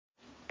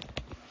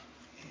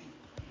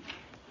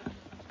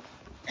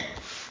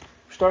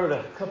Started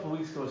a couple of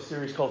weeks ago a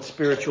series called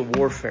Spiritual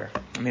Warfare.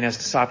 As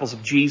disciples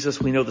of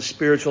Jesus, we know the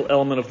spiritual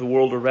element of the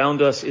world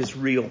around us is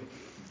real.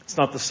 It's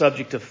not the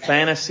subject of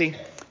fantasy.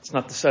 It's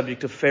not the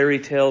subject of fairy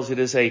tales. It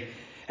is a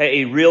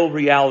real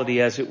reality,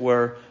 as it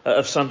were,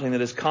 of something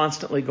that is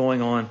constantly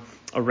going on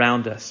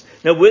around us.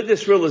 Now, with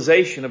this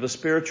realization of a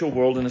spiritual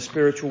world and a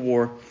spiritual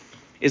war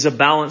is a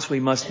balance we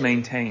must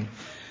maintain.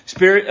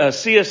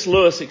 C.S.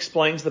 Lewis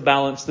explains the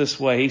balance this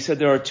way. He said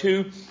there are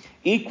two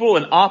equal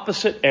and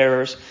opposite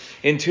errors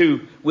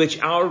into which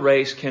our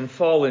race can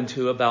fall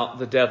into about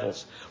the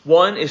devils.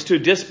 One is to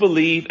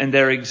disbelieve in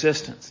their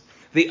existence.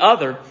 The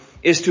other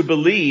is to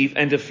believe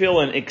and to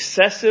feel an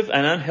excessive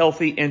and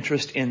unhealthy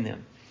interest in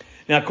them.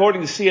 Now,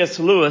 according to C.S.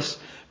 Lewis,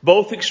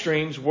 both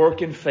extremes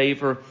work in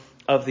favor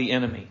of the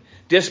enemy.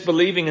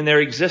 Disbelieving in their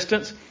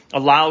existence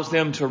allows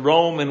them to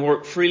roam and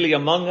work freely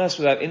among us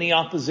without any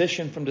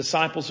opposition from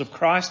disciples of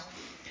Christ.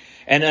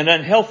 And an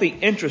unhealthy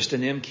interest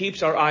in them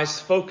keeps our eyes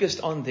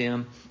focused on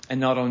them and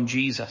not on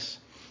Jesus.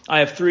 I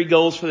have 3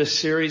 goals for this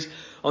series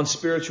on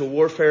spiritual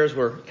warfare as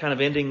we're kind of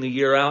ending the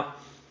year out.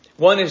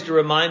 One is to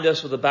remind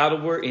us of the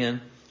battle we're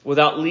in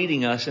without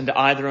leading us into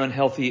either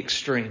unhealthy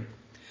extreme.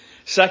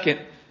 Second,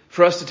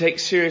 for us to take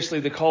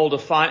seriously the call to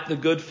fight the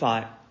good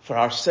fight for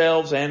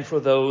ourselves and for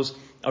those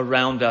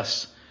around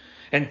us.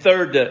 And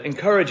third, to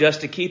encourage us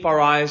to keep our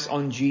eyes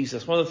on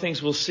Jesus. One of the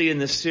things we'll see in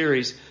this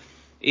series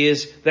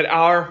is that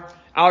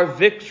our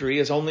victory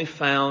is only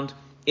found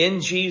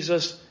in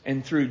Jesus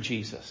and through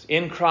Jesus.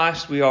 In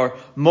Christ, we are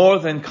more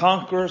than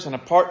conquerors, and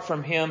apart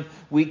from Him,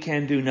 we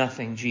can do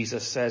nothing,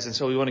 Jesus says. And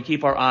so we want to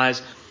keep our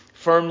eyes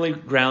firmly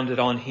grounded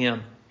on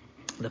Him.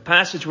 The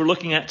passage we're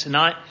looking at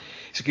tonight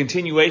is a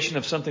continuation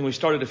of something we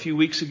started a few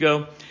weeks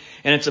ago,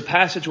 and it's a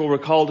passage where we're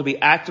called to be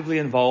actively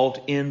involved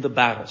in the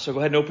battle. So go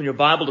ahead and open your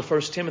Bible to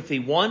 1 Timothy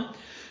 1,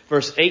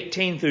 verse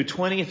 18 through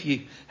 20. If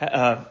you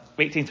have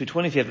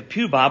a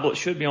Pew Bible, it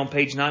should be on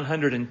page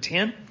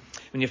 910.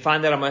 When you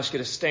find that, I'm going to ask you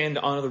to stand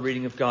to honor the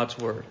reading of God's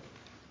Word.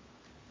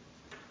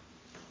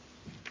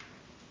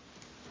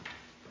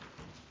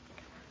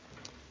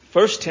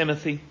 1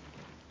 Timothy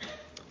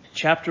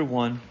chapter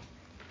 1,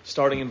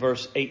 starting in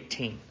verse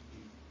 18.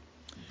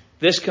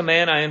 This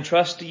command I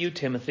entrust to you,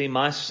 Timothy,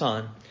 my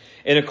son,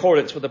 in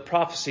accordance with the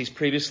prophecies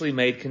previously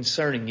made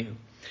concerning you,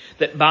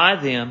 that by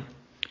them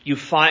you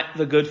fight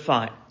the good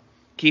fight,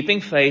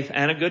 keeping faith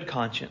and a good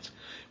conscience,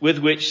 with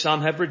which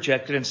some have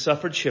rejected and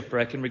suffered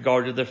shipwreck in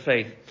regard to their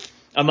faith.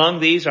 Among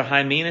these are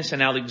Hymenaeus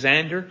and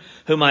Alexander,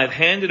 whom I have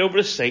handed over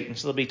to Satan,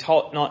 so they'll be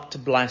taught not to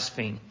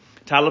blaspheme.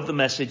 The title of the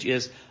message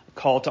is A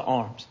Call to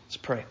Arms. Let's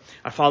pray.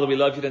 Our Father, we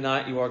love you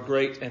tonight. You are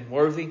great and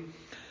worthy.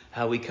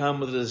 We come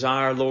with a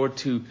desire, Lord,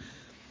 to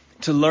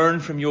learn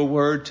from your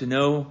word, to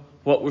know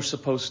what we're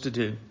supposed to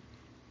do.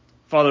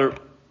 Father,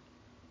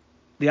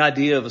 the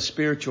idea of a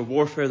spiritual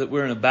warfare, that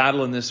we're in a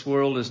battle in this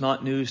world, is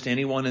not news to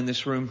anyone in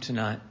this room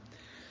tonight.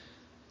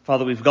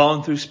 Father, we've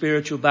gone through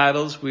spiritual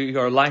battles. We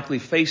are likely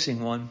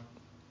facing one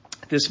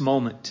at this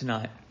moment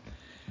tonight.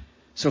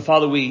 So,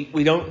 Father,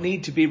 we don't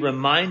need to be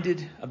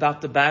reminded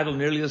about the battle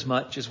nearly as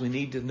much as we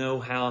need to know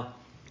how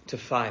to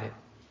fight it.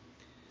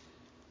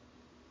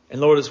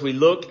 And Lord, as we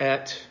look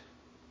at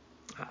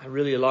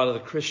really a lot of the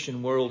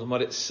Christian world and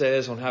what it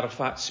says on how to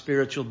fight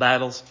spiritual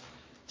battles,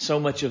 so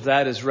much of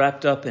that is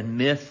wrapped up in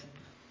myth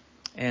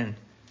and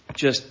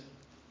just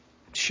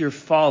sheer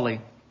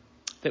folly,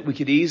 that we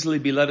could easily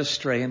be led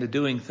astray into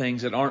doing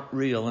things that aren't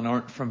real and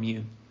aren't from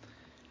you.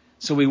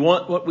 So we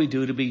want what we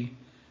do to be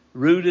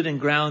rooted and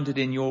grounded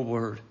in your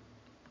word.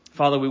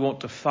 Father, we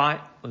want to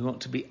fight. We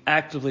want to be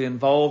actively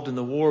involved in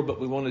the war, but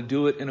we want to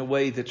do it in a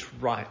way that's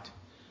right.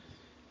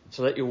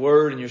 So let your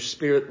word and your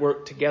spirit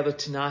work together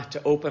tonight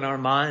to open our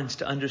minds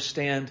to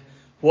understand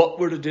what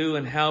we're to do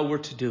and how we're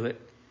to do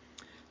it.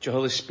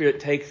 Holy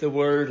Spirit, take the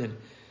word and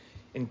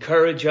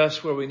encourage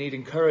us where we need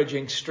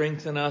encouraging,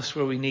 strengthen us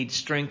where we need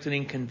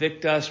strengthening,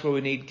 convict us where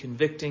we need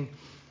convicting,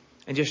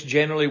 and just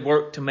generally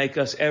work to make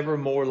us ever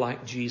more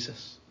like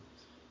Jesus.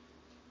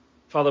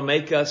 Father,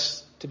 make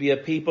us to be a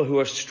people who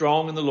are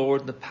strong in the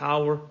Lord and the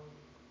power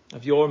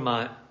of your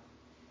might,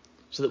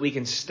 so that we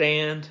can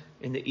stand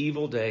in the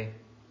evil day.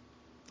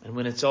 And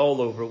when it's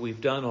all over,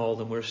 we've done all,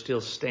 and we're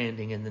still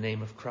standing in the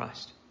name of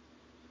Christ.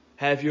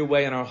 Have your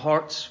way in our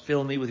hearts.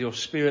 Fill me with your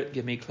spirit.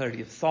 Give me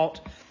clarity of thought,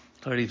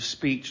 clarity of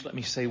speech. Let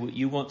me say what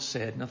you want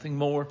said. Nothing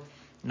more,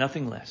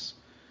 nothing less.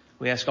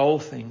 We ask all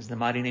things in the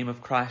mighty name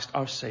of Christ,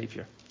 our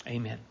Savior.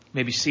 Amen. You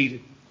may be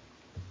seated.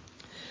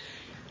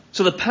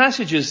 So the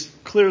passage is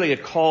clearly a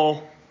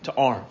call to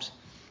arms.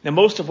 Now,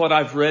 most of what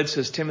I've read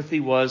says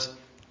Timothy was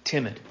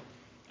timid.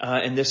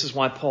 And this is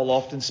why Paul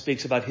often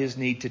speaks about his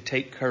need to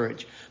take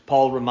courage.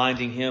 Paul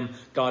reminding him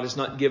God has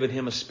not given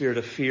him a spirit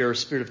of fear or a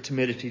spirit of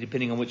timidity,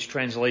 depending on which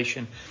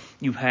translation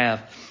you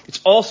have.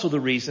 It's also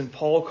the reason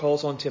Paul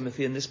calls on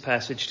Timothy in this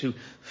passage to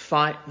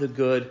fight the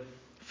good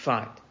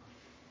fight.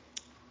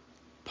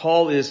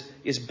 Paul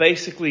is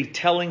basically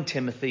telling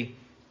Timothy,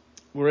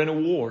 we're in a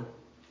war,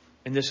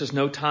 and this is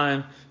no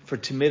time for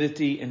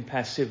timidity and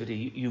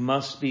passivity. You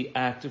must be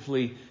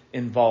actively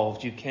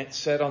involved. You can't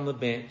sit on the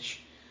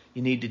bench.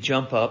 You need to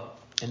jump up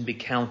and be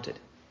counted.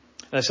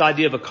 This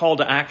idea of a call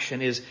to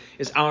action is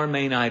our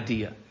main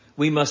idea.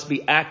 We must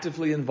be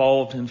actively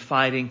involved in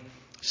fighting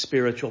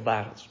spiritual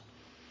battles.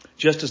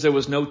 Just as there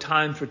was no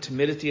time for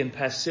timidity and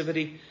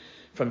passivity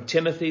from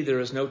Timothy, there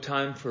is no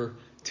time for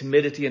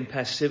timidity and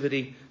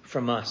passivity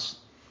from us.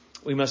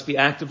 We must be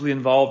actively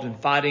involved in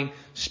fighting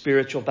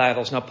spiritual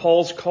battles. Now,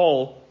 Paul's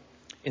call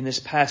in this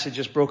passage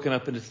is broken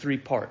up into three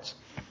parts.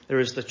 There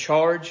is the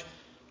charge,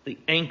 the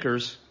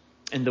anchors,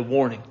 and the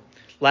warning.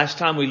 Last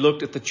time we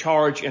looked at the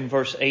charge in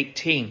verse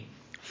 18.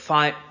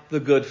 Fight the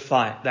good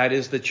fight. That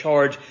is the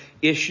charge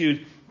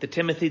issued to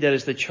Timothy. That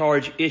is the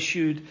charge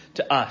issued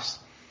to us.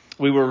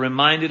 We were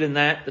reminded in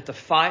that the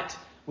fight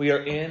we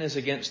are in is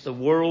against the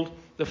world,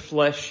 the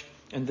flesh,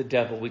 and the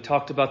devil. We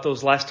talked about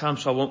those last time,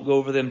 so I won't go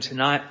over them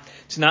tonight.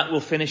 Tonight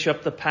we'll finish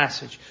up the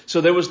passage.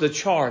 So there was the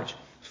charge,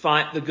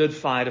 fight the good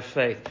fight of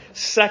faith.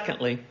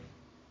 Secondly,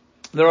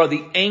 there are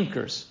the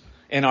anchors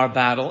in our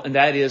battle, and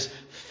that is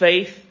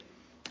faith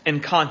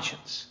and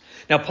conscience.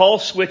 Now Paul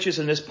switches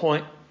in this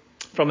point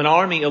from an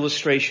army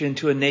illustration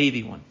to a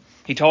navy one.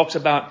 He talks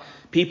about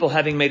people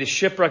having made a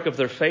shipwreck of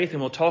their faith, and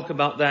we'll talk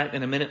about that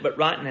in a minute. But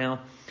right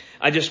now,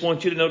 I just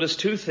want you to notice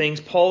two things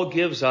Paul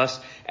gives us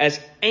as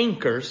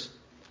anchors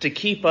to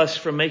keep us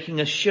from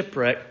making a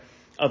shipwreck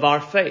of our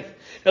faith.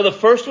 Now, the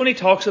first one he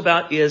talks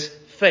about is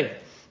faith.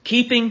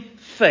 Keeping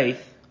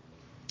faith.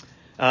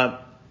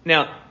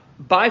 Now,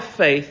 by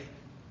faith,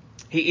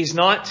 he is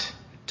not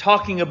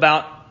talking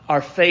about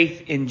our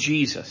faith in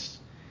Jesus.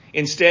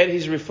 Instead,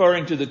 he's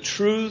referring to the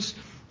truths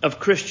of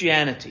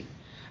Christianity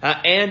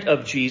and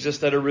of Jesus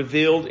that are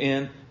revealed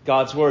in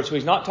God's Word. So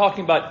he's not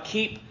talking about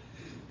keep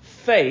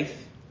faith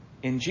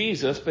in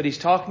Jesus, but he's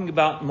talking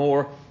about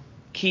more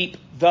keep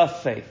the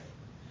faith.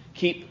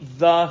 Keep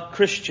the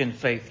Christian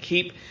faith.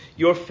 Keep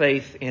your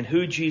faith in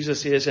who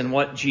Jesus is and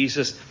what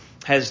Jesus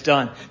has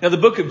done. Now, the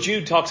book of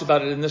Jude talks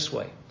about it in this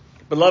way.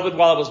 Beloved,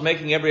 while I was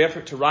making every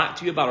effort to write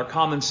to you about our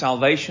common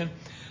salvation,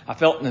 I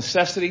felt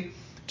necessity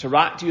to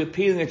write to you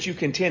appealing that you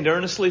contend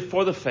earnestly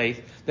for the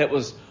faith that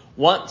was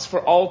once for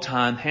all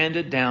time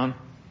handed down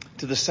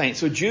to the saints.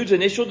 So Jude's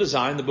initial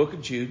desire in the book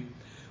of Jude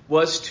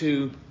was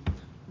to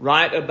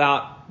write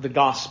about the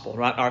gospel,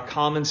 right? Our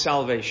common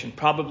salvation.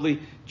 Probably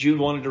Jude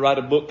wanted to write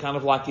a book kind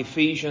of like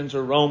Ephesians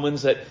or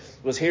Romans that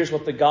was here's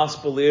what the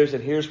gospel is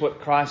and here's what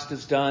Christ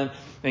has done,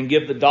 and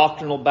give the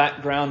doctrinal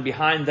background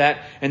behind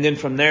that, and then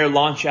from there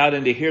launch out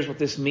into here's what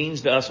this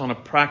means to us on a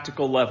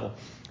practical level.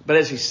 But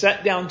as he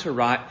sat down to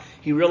write,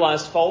 he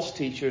realized false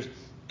teachers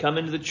come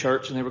into the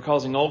church and they were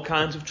causing all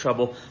kinds of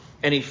trouble,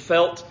 and he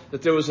felt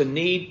that there was a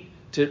need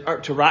to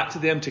write to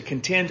them to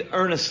contend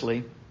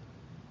earnestly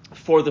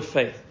for the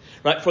faith.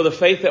 Right? For the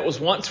faith that was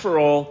once for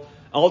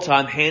all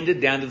time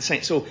handed down to the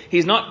saints. So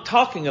he's not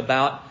talking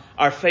about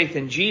our faith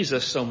in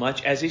Jesus so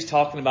much as he's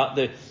talking about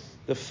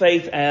the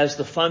faith as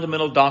the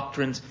fundamental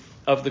doctrines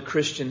of the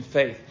Christian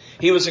faith.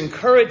 He was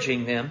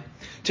encouraging them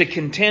to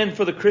contend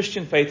for the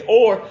Christian faith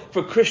or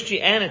for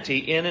Christianity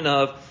in and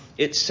of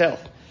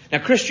itself. Now,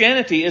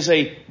 Christianity is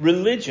a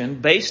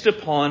religion based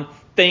upon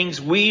things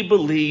we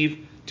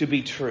believe to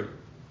be true.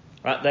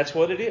 Right? That's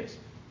what it is.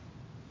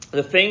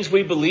 The things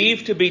we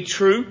believe to be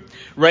true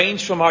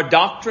range from our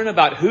doctrine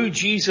about who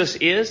Jesus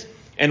is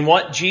and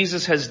what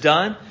Jesus has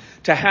done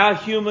to how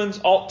humans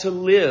ought to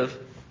live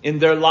in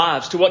their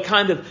lives, to what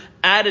kind of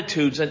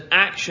attitudes and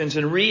actions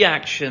and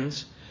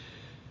reactions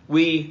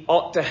we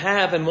ought to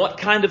have, and what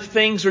kind of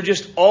things are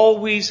just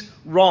always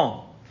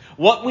wrong.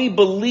 What we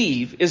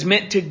believe is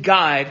meant to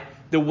guide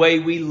the way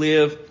we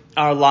live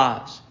our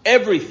lives.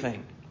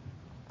 Everything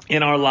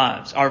in our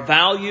lives. Our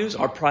values,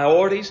 our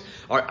priorities,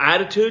 our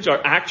attitudes,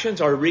 our actions,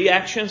 our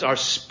reactions, our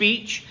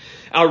speech,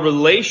 our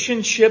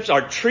relationships,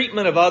 our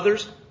treatment of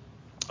others,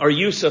 our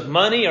use of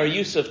money, our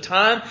use of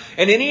time,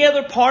 and any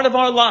other part of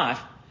our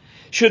life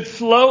should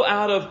flow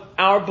out of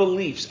our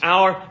beliefs,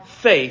 our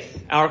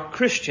faith, our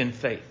Christian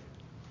faith.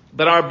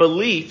 But our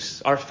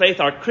beliefs, our faith,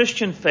 our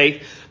Christian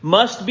faith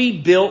must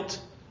be built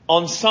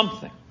on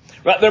something.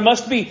 Right? There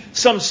must be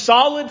some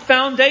solid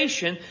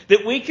foundation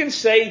that we can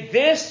say,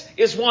 this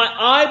is why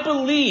I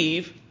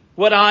believe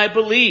what I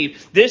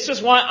believe. This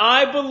is why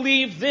I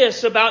believe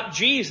this about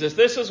Jesus.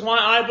 This is why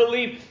I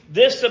believe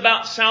this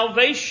about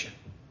salvation.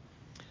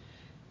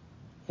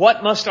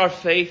 What must our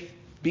faith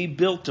be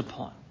built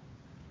upon?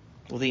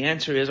 Well, the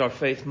answer is our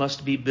faith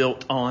must be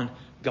built on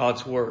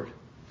God's Word.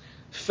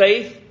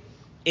 Faith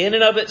in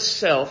and of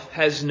itself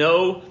has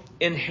no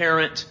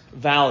inherent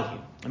value.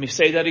 Let me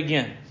say that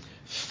again.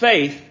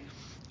 Faith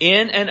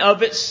in and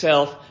of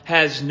itself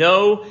has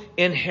no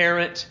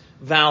inherent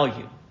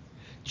value.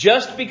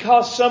 Just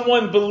because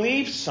someone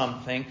believes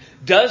something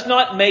does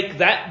not make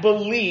that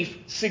belief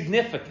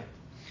significant.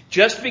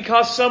 Just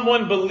because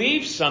someone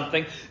believes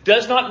something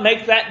does not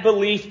make that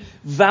belief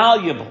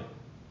valuable.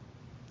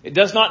 It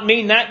does not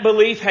mean that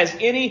belief has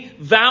any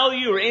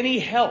value or any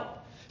help.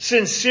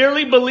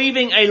 Sincerely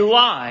believing a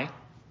lie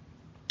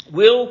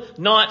will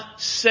not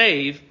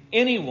save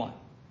anyone,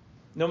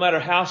 no matter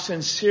how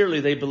sincerely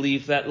they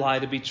believe that lie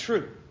to be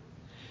true.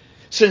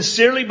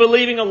 Sincerely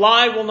believing a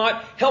lie will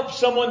not help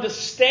someone to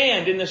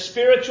stand in the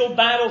spiritual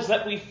battles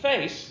that we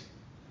face,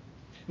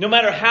 no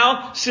matter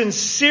how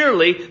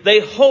sincerely they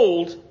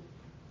hold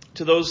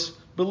to those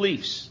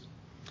beliefs.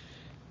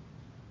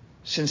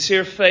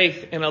 Sincere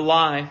faith in a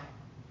lie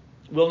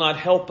will not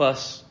help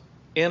us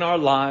in our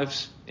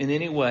lives in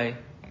any way,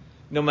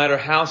 no matter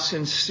how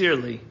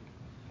sincerely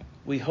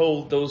we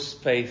hold those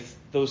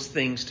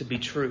things to be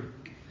true.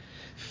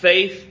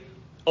 Faith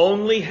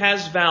only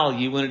has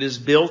value when it is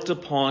built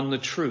upon the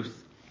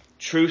truth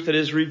that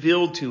is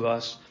revealed to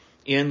us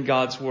in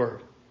God's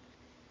Word.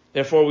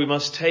 Therefore, we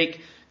must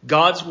take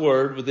God's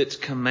Word with its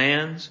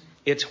commands,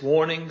 its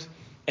warnings,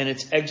 and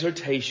its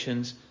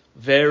exhortations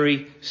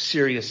very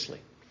seriously.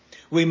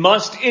 We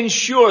must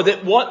ensure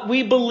that what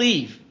we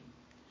believe,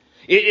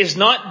 it is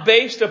not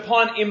based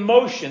upon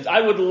emotions.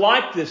 I would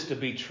like this to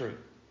be true.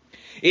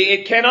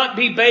 It cannot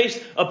be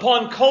based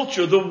upon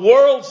culture. The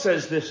world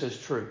says this is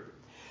true.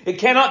 It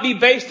cannot be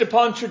based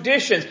upon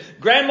traditions.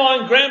 Grandma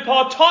and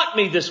Grandpa taught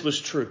me this was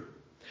true.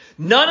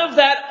 None of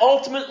that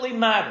ultimately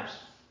matters.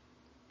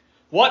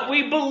 What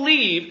we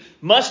believe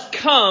must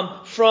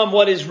come from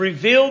what is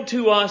revealed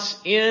to us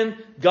in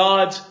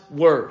God's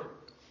Word.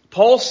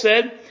 Paul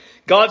said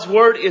God's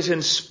Word is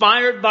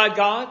inspired by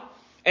God,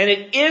 and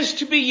it is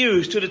to be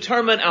used to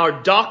determine our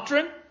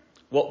doctrine,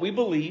 what we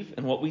believe,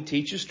 and what we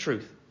teach is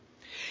truth.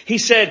 He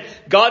said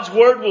God's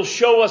Word will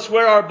show us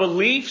where our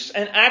beliefs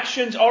and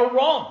actions are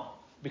wrong,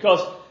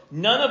 because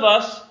none of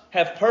us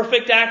have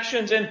perfect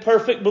actions and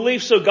perfect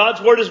beliefs, so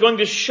God's Word is going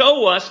to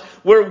show us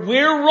where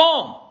we're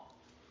wrong.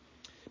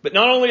 But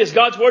not only is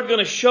God's Word going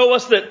to show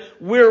us that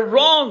we're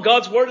wrong,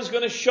 God's Word is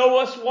going to show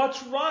us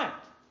what's right.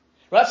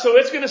 Right? So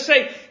it's going to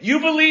say, you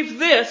believe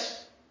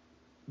this,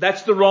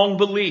 that's the wrong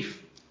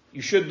belief.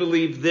 You should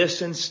believe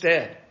this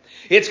instead.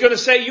 It's going to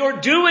say, you're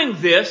doing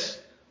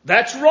this,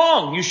 that's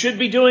wrong. You should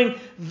be doing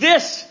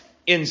this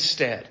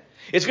instead.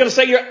 It's going to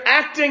say, you're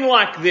acting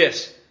like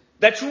this.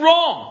 That's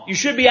wrong. You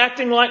should be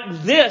acting like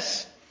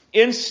this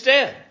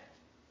instead.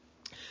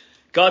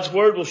 God's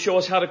Word will show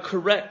us how to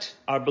correct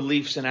our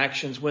beliefs and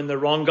actions when they're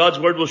wrong. God's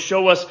Word will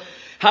show us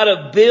how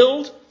to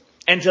build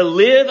and to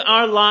live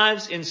our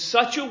lives in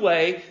such a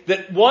way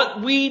that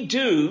what we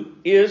do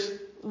is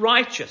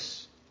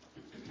righteous.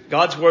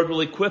 God's Word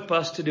will equip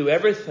us to do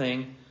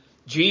everything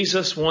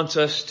Jesus wants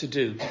us to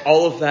do.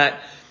 All of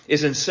that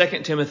is in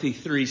 2 Timothy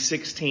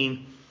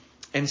 3:16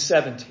 and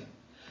 17.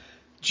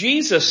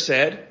 Jesus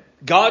said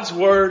God's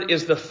Word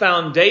is the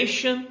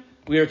foundation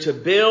we are to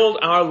build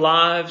our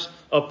lives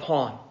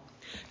upon.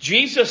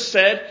 Jesus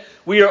said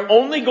we are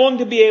only going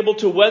to be able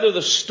to weather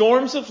the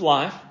storms of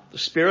life, the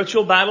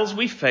spiritual battles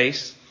we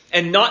face,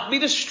 and not be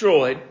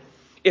destroyed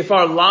if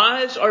our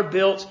lives are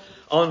built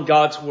on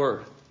God's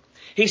Word.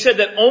 He said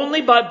that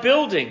only by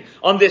building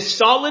on this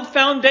solid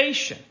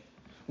foundation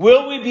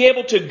will we be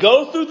able to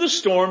go through the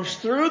storms,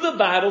 through the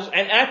battles,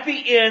 and at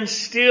the end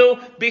still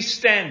be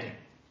standing.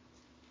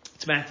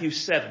 It's Matthew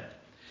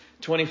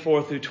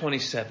 7:24 through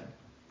 27.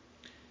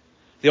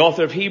 The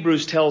author of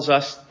Hebrews tells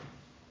us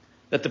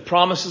that the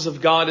promises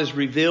of God as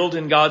revealed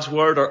in God's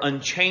Word are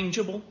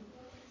unchangeable,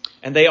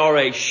 and they are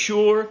a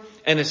sure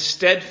and a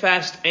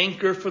steadfast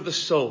anchor for the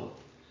soul.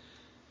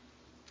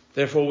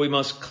 Therefore, we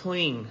must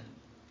cling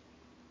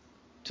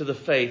to the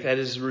faith that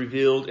is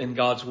revealed in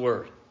God's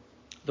Word,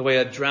 the way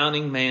a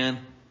drowning man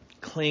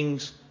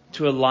clings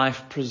to a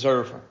life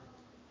preserver.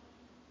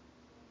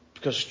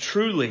 Because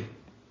truly,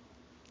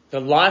 the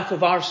life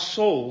of our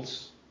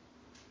souls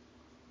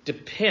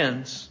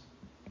depends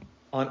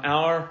on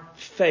our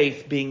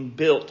faith being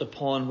built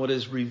upon what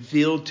is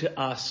revealed to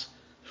us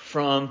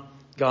from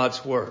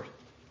God's Word.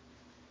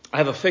 I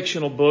have a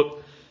fictional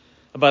book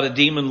about a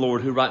demon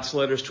lord who writes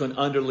letters to an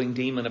underling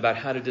demon about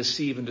how to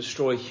deceive and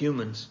destroy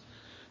humans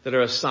that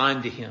are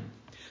assigned to him.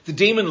 The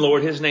demon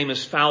lord, his name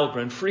is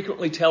Falgren,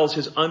 frequently tells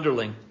his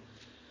underling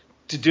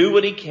to do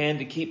what he can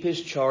to keep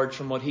his charge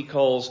from what he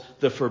calls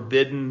the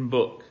forbidden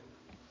book.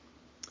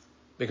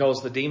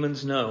 Because the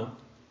demons know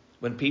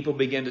when people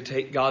begin to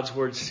take God's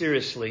Word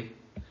seriously,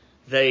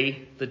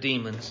 they, the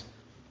demons,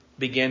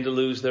 begin to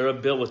lose their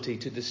ability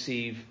to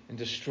deceive and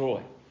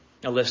destroy.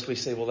 Now, lest we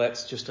say, well,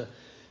 that's just a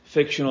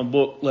fictional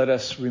book, let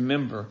us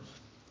remember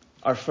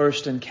our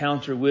first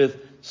encounter with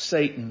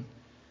Satan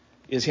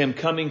is him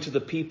coming to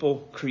the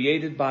people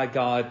created by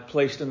God,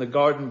 placed in the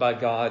garden by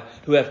God,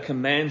 who have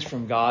commands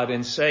from God,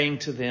 and saying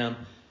to them,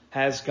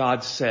 has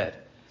God said?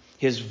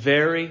 His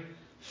very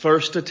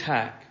first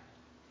attack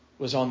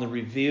was on the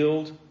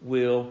revealed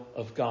will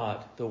of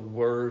God, the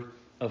Word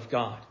of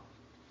God.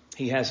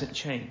 He hasn't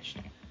changed.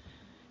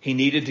 He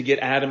needed to get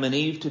Adam and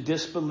Eve to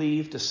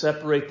disbelieve, to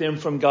separate them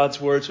from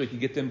God's Word so he could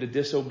get them to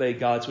disobey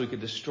God so he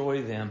could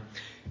destroy them.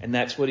 And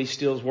that's what he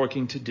still is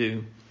working to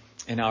do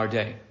in our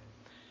day.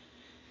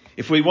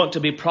 If we want to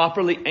be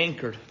properly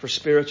anchored for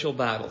spiritual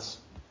battles,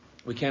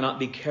 we cannot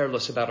be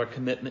careless about our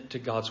commitment to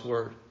God's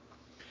Word.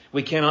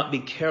 We cannot be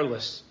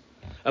careless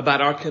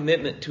about our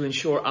commitment to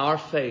ensure our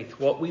faith,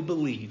 what we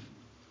believe,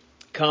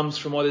 comes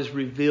from what is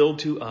revealed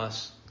to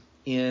us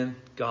in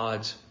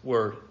God's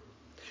Word.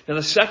 Now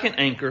the second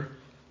anchor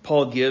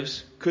Paul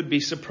gives could be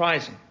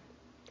surprising.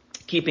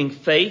 Keeping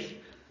faith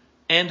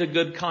and a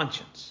good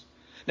conscience.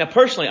 Now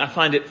personally, I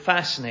find it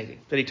fascinating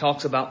that he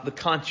talks about the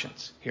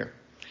conscience here.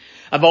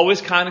 I've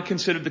always kind of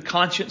considered the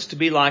conscience to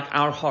be like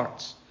our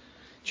hearts.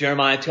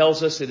 Jeremiah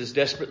tells us it is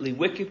desperately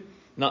wicked,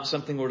 not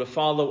something we're to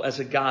follow as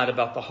a guide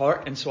about the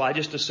heart. And so I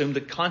just assumed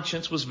the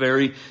conscience was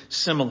very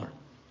similar.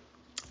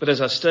 But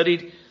as I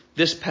studied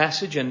this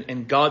passage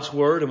and God's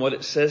Word and what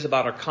it says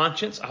about our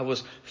conscience, I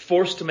was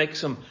forced to make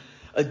some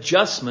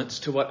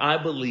adjustments to what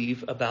I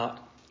believe about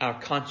our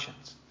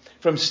conscience.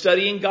 From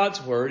studying God's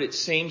Word, it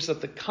seems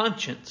that the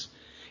conscience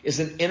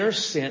is an inner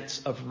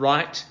sense of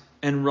right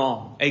and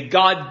wrong, a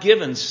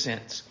God-given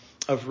sense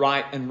of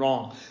right and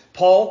wrong.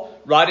 Paul,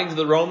 writing to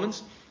the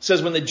Romans,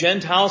 says when the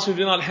Gentiles who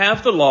do not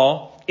have the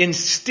law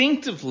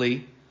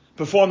instinctively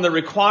perform the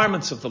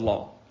requirements of the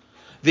law,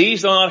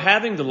 these, though not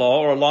having the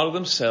law, are a law to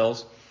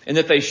themselves, and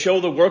that they show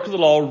the work of the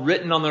law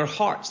written on their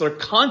hearts, their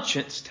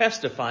conscience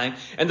testifying,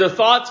 and their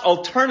thoughts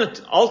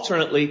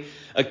alternately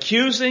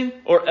accusing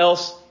or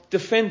else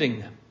defending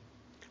them.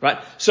 Right?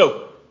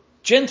 So,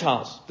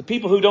 Gentiles, the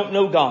people who don't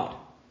know God,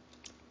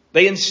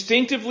 they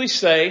instinctively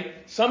say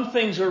some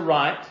things are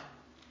right,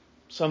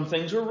 some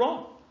things are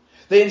wrong.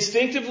 They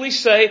instinctively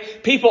say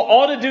people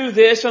ought to do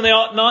this and they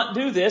ought not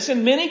do this.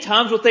 And many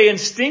times what they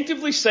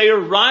instinctively say are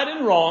right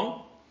and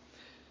wrong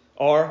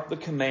are the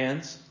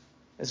commands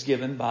as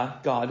given by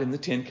God in the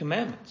 10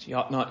 Commandments. You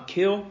ought not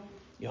kill.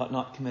 You ought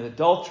not commit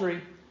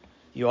adultery.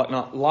 You ought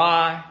not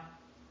lie.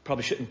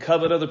 Probably shouldn't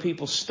covet other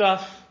people's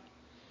stuff.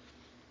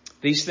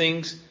 These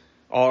things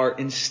are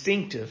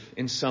instinctive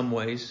in some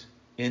ways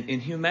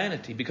in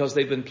humanity because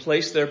they've been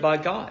placed there by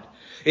God.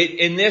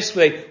 In this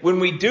way, when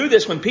we do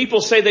this, when people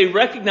say they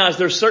recognize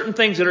there are certain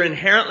things that are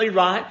inherently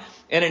right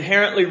and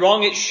inherently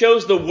wrong, it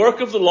shows the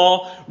work of the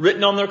law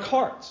written on their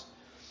hearts.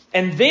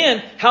 And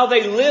then how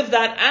they live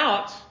that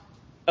out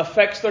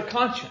affects their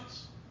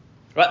conscience.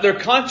 Right? Their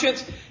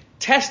conscience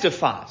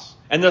testifies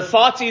and their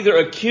thoughts either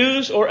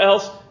accuse or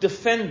else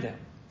defend them.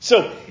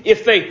 So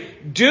if they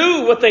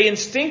do what they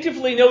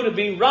instinctively know to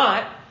be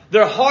right,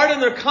 their heart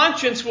and their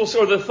conscience will,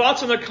 or their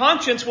thoughts and their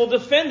conscience will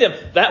defend them.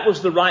 That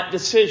was the right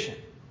decision.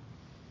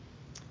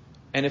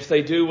 And if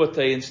they do what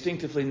they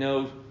instinctively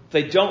know,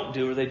 they don't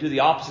do, or they do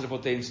the opposite of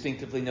what they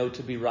instinctively know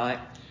to be right,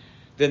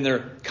 then their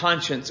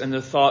conscience and their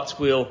thoughts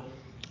will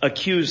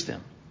accuse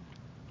them.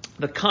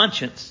 The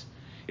conscience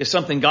is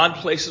something God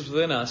places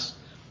within us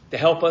to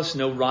help us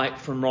know right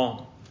from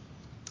wrong.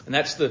 And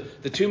that's the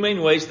two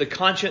main ways the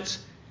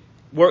conscience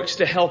works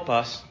to help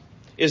us,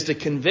 is to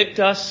convict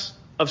us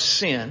of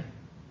sin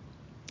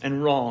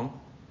and wrong,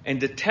 and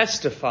to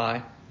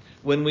testify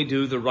when we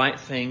do the right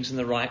things in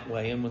the right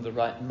way and with the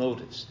right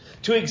motives.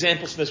 2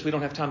 examples of this we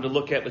don't have time to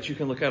look at, but you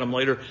can look at them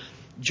later.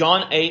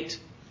 John 8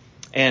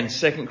 and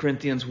 2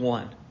 Corinthians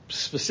 1.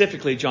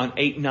 Specifically John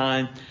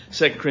 8:9,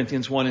 2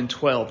 Corinthians 1 and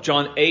 12.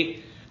 John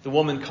 8, the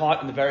woman caught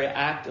in the very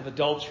act of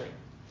adultery.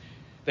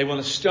 They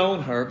want to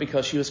stone her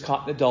because she was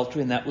caught in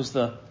adultery, and that was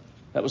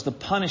the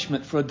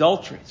punishment for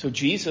adultery. So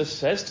Jesus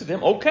says to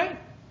them, okay,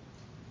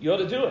 you ought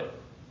to do it.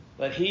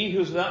 Let he who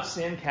is without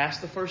sin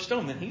cast the first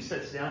stone. Then he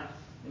sits down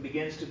and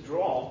begins to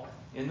draw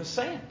in the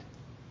sand.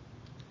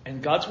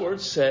 And God's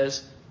Word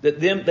says that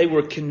they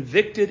were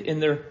convicted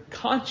in their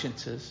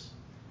consciences,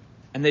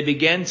 and they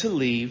began to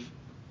leave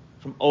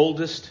from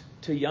oldest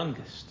to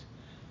youngest.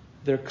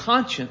 Their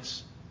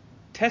conscience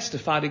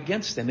testified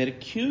against them. It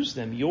accused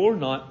them. You're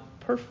not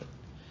perfect.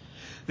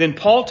 Then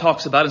Paul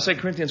talks about in 2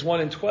 Corinthians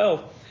 1 and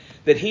 12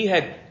 that he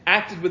had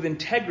acted with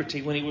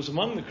integrity when he was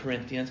among the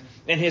Corinthians,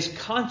 and his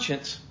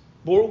conscience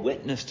bore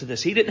witness to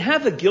this. He didn't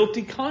have a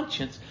guilty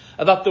conscience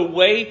about the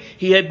way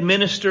he had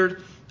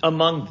ministered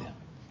among them.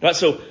 Right?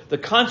 So the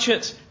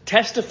conscience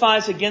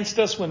testifies against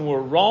us when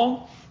we're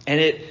wrong, and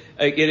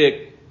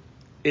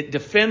it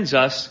defends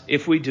us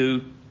if we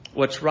do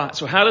what's right.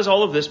 So how does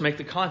all of this make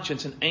the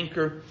conscience an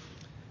anchor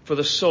for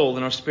the soul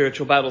in our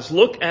spiritual battles?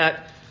 Look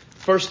at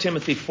 1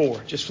 Timothy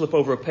 4. Just flip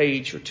over a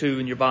page or two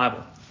in your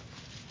Bible.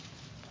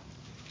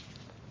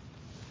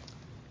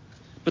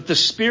 But the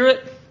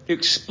Spirit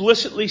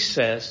explicitly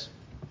says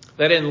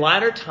that in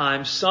latter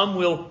times some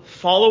will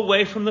fall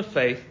away from the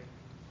faith,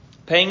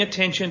 paying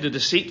attention to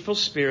deceitful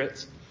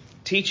spirits,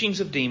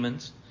 teachings of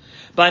demons,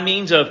 by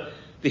means of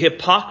the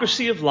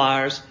hypocrisy of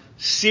liars,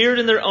 seared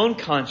in their own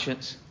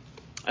conscience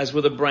as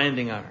with a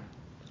branding iron.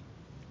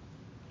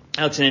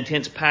 Now, it's an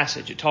intense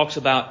passage. It talks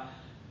about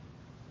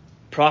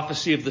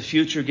prophecy of the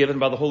future given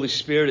by the Holy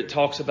Spirit. It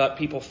talks about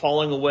people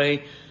falling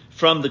away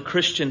from the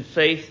Christian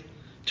faith,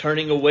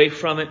 turning away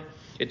from it.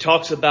 It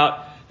talks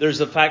about, there's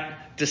the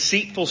fact,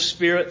 deceitful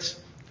spirits,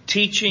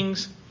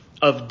 teachings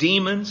of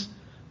demons,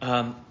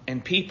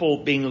 and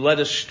people being led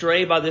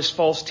astray by this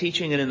false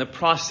teaching, and in the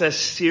process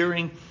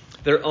searing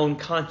their own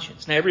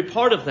conscience. Now, every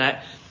part of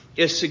that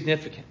is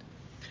significant.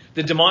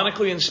 The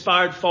demonically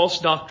inspired false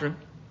doctrine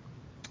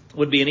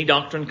would be any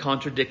doctrine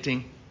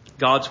contradicting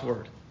God's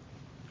Word.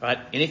 Right?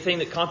 Anything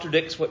that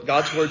contradicts what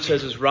God's Word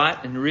says is right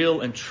and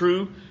real and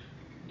true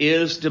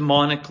is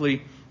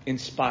demonically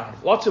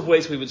inspired. Lots of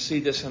ways we would see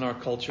this in our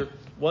culture.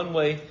 One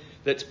way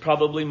that's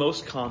probably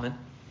most common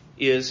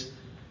is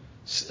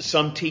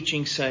some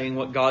teaching saying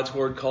what God's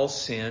Word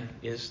calls sin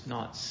is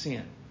not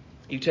sin.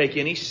 You take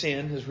any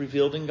sin as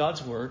revealed in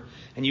God's Word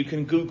and you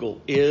can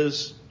Google,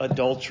 is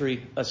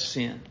adultery a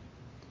sin?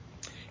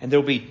 And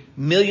there'll be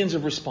millions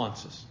of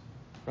responses,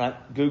 right?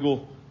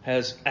 Google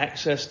has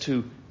access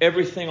to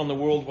everything on the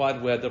World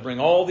Wide Web. They'll bring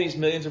all these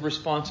millions of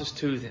responses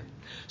to them.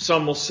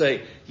 Some will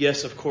say,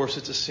 yes, of course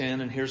it's a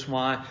sin, and here's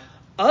why.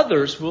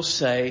 Others will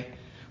say,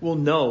 well,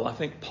 no, I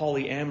think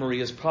polyamory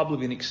is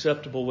probably an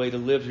acceptable way to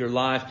live your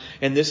life,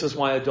 and this is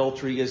why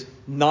adultery is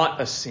not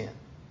a sin.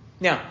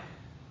 Now,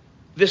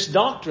 this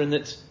doctrine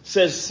that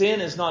says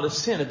sin is not a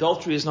sin,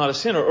 adultery is not a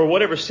sin, or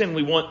whatever sin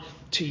we want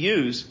to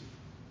use,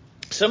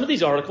 some of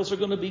these articles are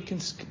going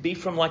to be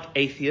from like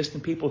atheists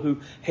and people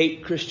who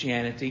hate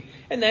Christianity,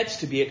 and that's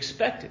to be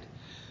expected.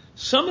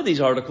 Some of these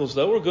articles,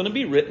 though, are going to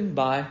be written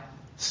by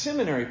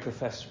seminary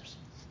professors.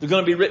 They're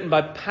going to be written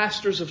by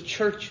pastors of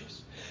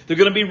churches. They're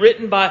going to be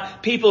written by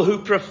people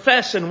who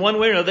profess in one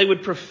way or another, they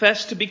would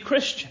profess to be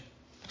Christian.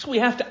 So we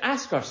have to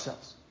ask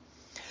ourselves,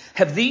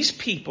 have these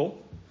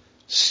people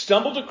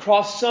stumbled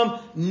across some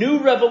new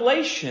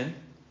revelation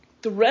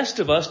the rest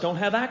of us don't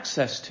have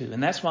access to?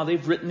 And that's why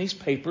they've written these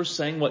papers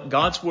saying what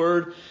God's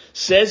Word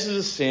says is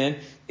a sin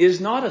is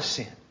not a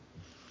sin.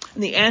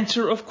 And the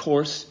answer, of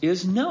course,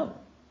 is no.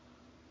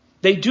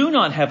 They do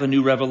not have a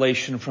new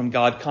revelation from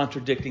God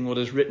contradicting what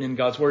is written in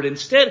God's Word.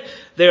 Instead,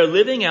 they're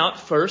living out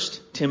 1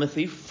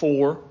 Timothy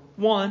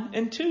 4:1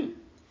 and 2.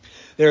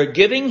 They're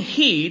giving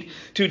heed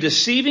to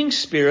deceiving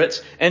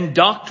spirits and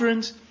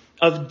doctrines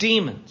of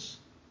demons.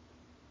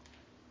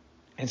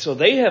 And so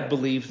they have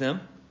believed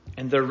them,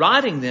 and they're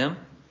writing them,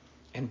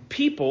 and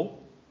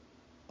people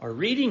are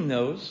reading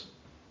those,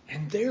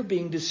 and they're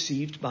being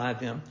deceived by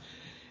them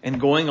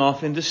and going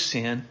off into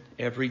sin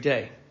every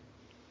day.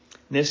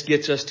 And this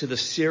gets us to the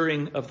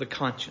searing of the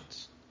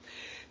conscience.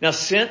 Now,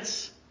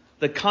 since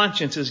the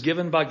conscience is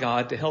given by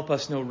God to help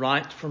us know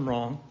right from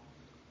wrong,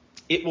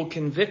 it will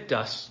convict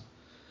us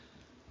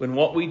when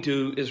what we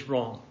do is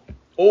wrong,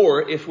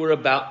 or if we're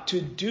about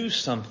to do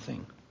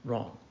something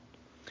wrong.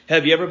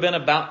 Have you ever been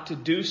about to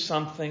do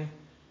something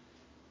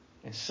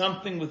and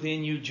something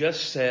within you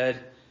just said,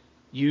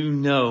 you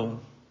know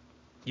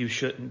you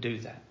shouldn't do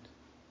that?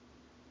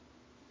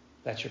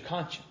 That's your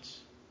conscience.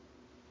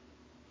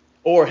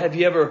 Or have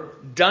you ever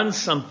done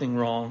something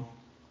wrong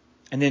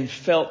and then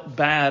felt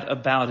bad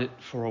about it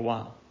for a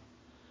while?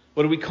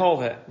 What do we call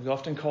that? We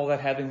often call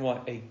that having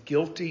what? A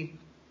guilty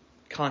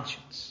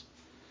conscience.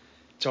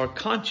 It's our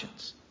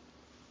conscience.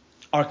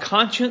 Our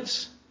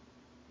conscience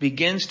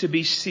begins to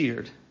be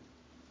seared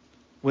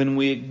when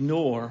we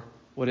ignore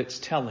what it's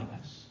telling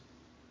us.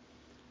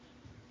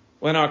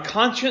 When our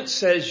conscience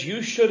says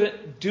you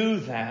shouldn't do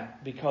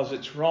that because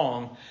it's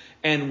wrong,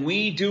 and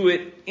we do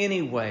it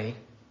anyway,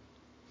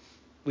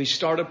 we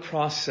start a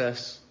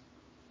process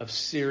of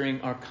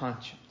searing our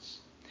conscience.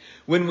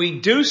 When we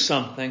do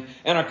something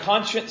and our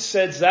conscience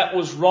says that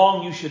was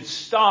wrong, you should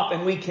stop,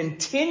 and we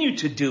continue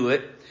to do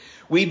it,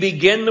 we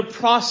begin the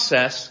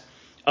process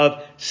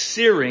of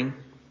searing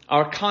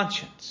our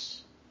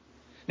conscience.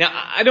 Now,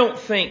 I don't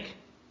think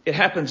it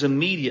happens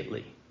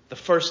immediately. The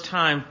first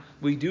time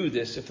we do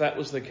this, if that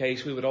was the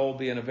case, we would all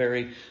be in a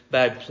very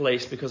bad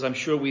place, because I'm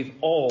sure we've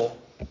all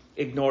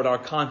ignored our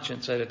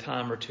conscience at a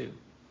time or two.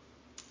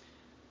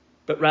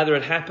 But rather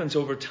it happens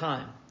over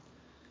time.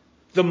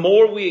 The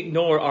more we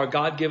ignore our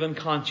God-given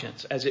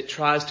conscience as it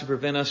tries to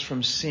prevent us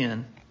from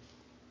sin,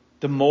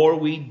 the more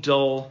we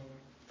dull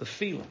the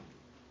feeling.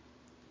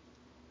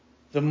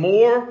 The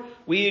more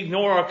we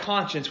ignore our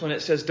conscience when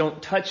it says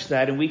don't touch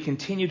that, and we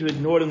continue to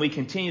ignore it and we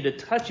continue to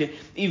touch it,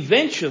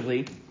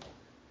 eventually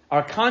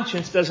our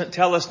conscience doesn't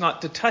tell us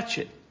not to touch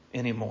it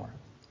anymore.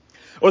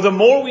 Or the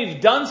more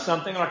we've done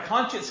something, our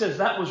conscience says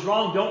that was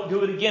wrong, don't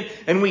do it again.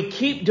 And we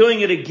keep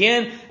doing it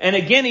again and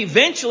again.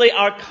 Eventually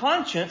our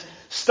conscience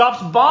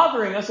stops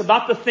bothering us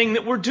about the thing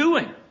that we're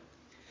doing.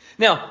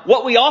 Now,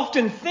 what we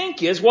often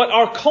think is, what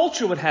our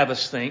culture would have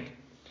us think,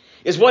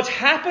 is what's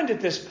happened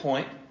at this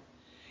point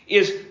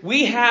is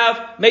we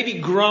have maybe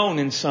grown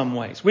in some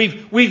ways.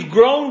 We've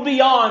grown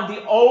beyond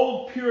the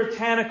old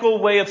puritanical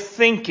way of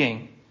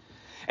thinking.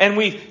 And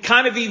we've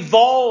kind of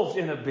evolved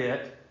in a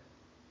bit.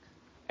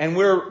 And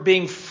we're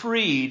being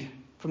freed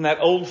from that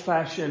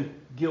old-fashioned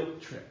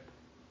guilt trip.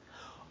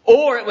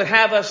 Or it would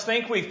have us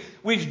think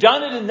we've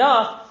done it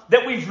enough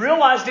that we've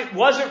realized it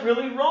wasn't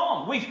really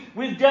wrong.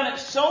 We've done it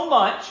so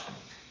much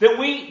that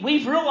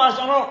we've realized,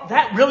 oh no,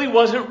 that really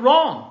wasn't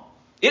wrong.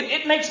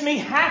 It makes me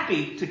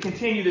happy to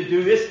continue to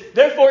do this.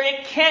 Therefore,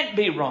 it can't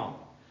be wrong.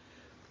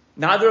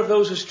 Neither of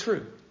those is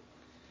true.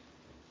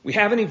 We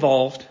haven't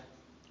evolved.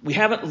 We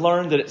haven't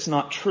learned that it's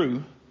not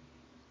true.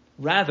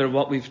 Rather,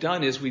 what we've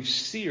done is we've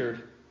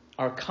seared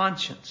our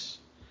conscience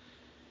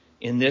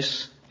in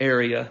this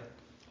area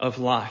of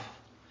life.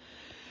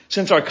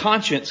 Since our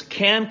conscience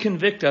can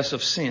convict us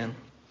of sin,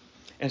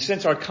 and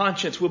since our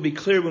conscience will be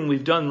clear when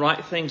we've done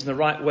right things in the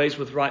right ways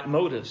with right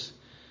motives,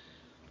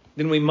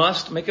 then we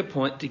must make a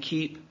point to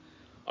keep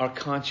our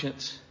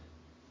conscience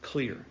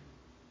clear.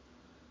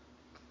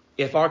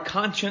 If our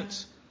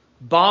conscience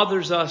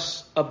bothers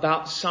us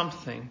about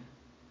something,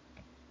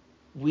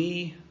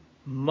 we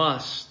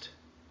must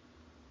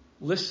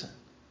listen.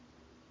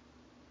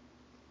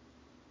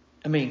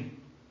 I mean,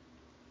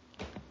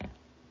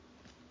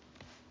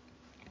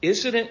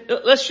 isn't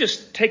it? Let's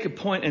just take a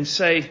point and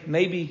say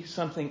maybe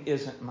something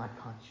isn't my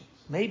conscience.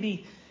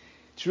 Maybe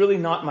it's really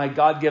not my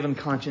God-given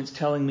conscience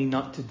telling me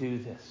not to do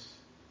this.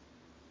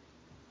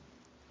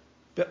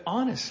 But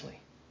honestly,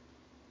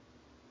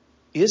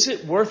 is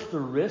it worth the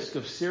risk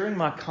of searing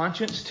my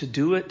conscience to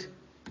do it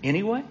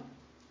anyway?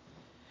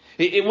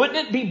 Wouldn't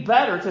it be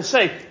better to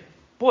say,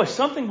 boy,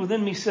 something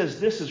within me says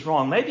this is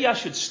wrong. Maybe I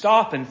should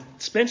stop and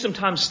spend some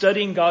time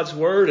studying God's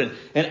Word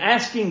and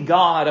asking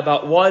God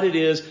about what it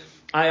is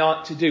I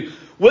ought to do.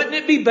 Wouldn't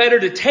it be better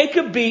to take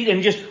a beat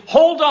and just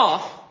hold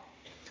off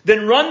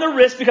than run the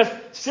risk? Because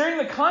searing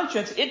the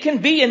conscience, it can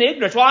be in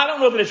ignorance. Well, I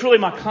don't know if it's really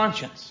my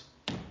conscience.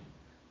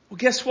 Well,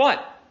 guess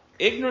what?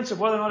 Ignorance of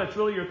whether or not it's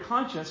really your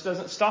conscience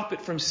doesn't stop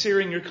it from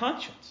searing your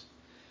conscience.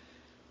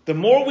 The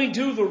more we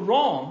do the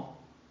wrong,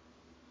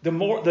 the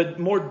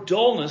more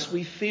dullness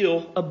we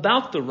feel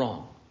about the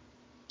wrong.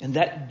 And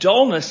that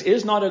dullness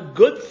is not a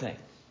good thing.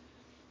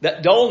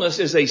 That dullness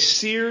is a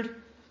seared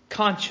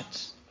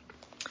conscience.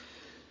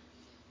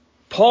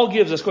 Paul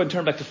gives us, go ahead and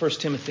turn back to 1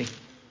 Timothy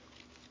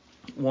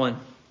 1.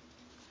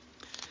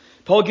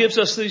 Paul gives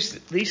us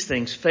these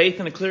things, faith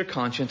and a clear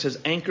conscience, as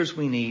anchors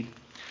we need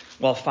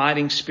while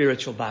fighting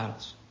spiritual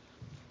battles.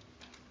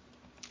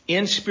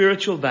 In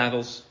spiritual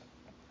battles,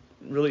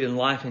 really in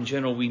life in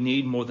general, we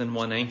need more than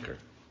one anchor.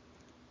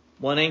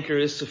 One anchor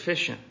is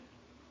sufficient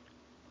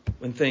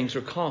when things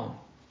are calm.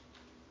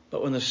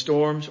 But when the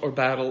storms or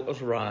battle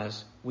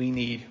arise, we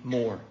need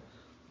more.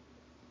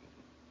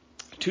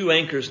 Two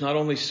anchors not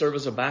only serve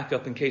as a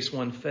backup in case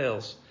one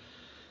fails,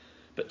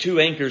 but two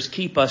anchors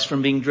keep us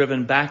from being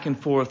driven back and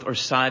forth or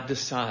side to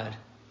side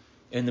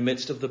in the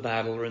midst of the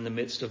battle or in the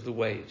midst of the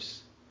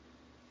waves.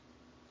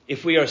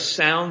 If we are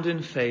sound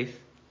in faith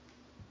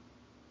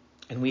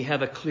and we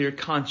have a clear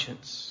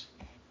conscience,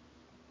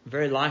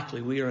 very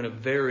likely we are in a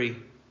very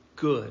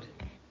good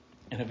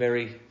and a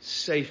very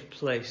safe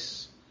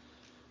place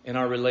in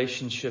our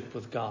relationship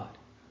with God.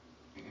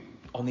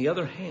 On the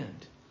other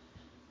hand,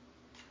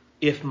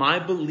 if my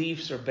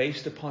beliefs are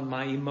based upon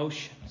my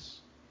emotions,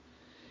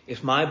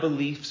 if my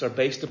beliefs are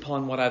based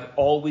upon what I've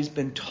always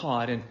been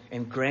taught,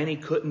 and Granny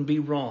couldn't be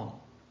wrong,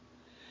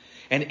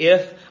 and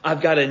if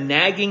I've got a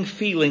nagging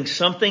feeling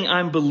something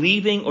I'm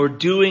believing or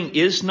doing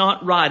is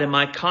not right and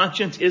my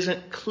conscience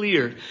isn't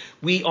cleared,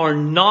 we are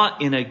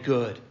not in a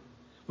good,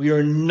 we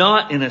are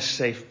not in a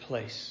safe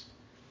place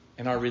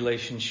in our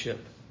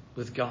relationship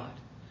with God.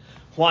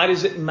 Why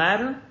does it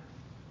matter?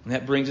 And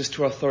that brings us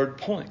to our third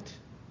point.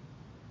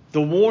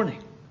 The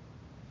warning.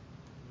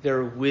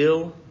 There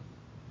will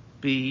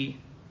be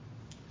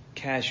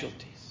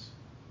casualties.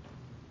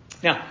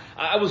 Now,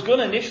 I was going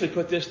to initially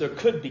put this, there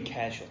could be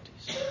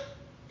casualties.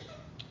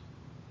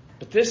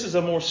 But this is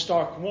a more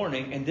stark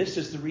warning, and this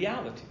is the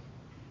reality.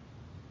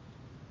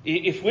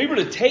 If we were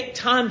to take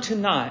time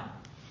tonight,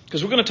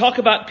 because we're going to talk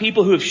about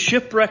people who have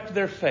shipwrecked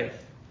their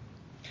faith,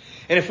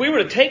 and if we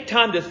were to take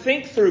time to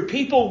think through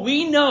people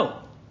we know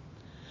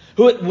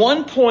who at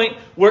one point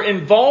were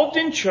involved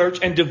in church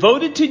and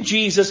devoted to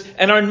Jesus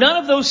and are none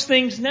of those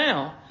things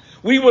now,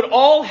 we would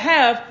all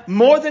have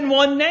more than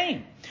one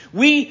name.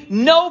 We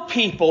know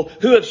people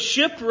who have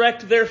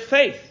shipwrecked their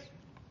faith.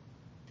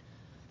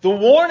 The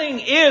warning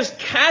is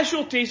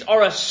casualties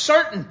are a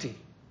certainty.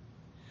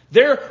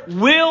 There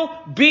will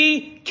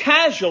be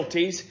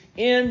casualties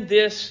in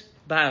this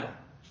battle.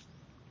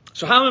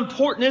 So how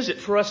important is it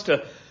for us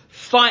to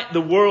fight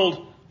the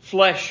world,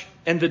 flesh,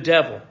 and the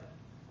devil?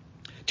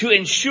 To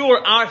ensure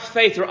our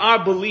faith or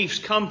our beliefs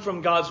come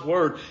from God's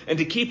Word and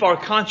to keep our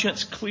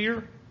conscience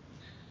clear?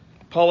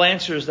 Paul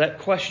answers that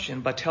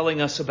question by telling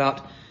us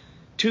about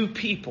two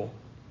people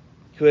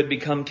who had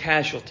become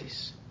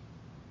casualties.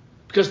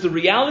 Because the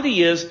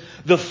reality is,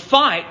 the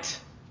fight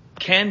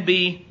can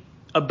be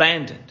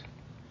abandoned.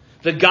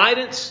 The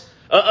guidance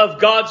of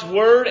God's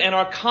Word and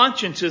our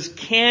consciences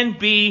can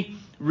be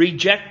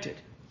rejected.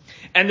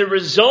 And the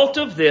result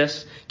of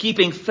this,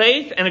 keeping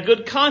faith and a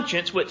good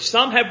conscience, which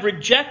some have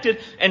rejected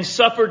and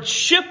suffered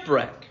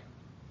shipwreck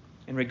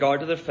in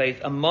regard to their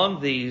faith,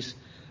 among these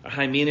are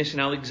Hymenaeus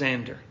and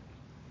Alexander.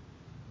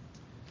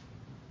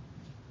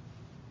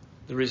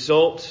 The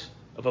result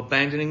of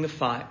abandoning the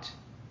fight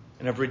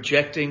and of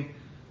rejecting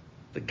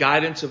the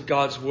guidance of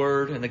God's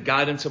Word and the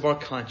guidance of our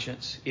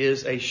conscience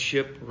is a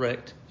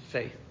shipwrecked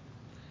faith.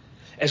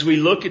 As we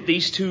look at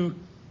these two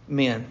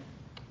men,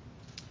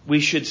 we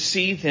should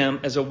see them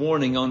as a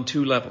warning on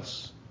two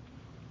levels.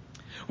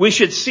 We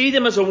should see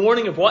them as a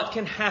warning of what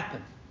can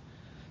happen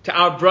to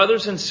our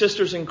brothers and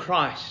sisters in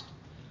Christ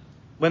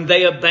when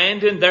they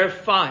abandon their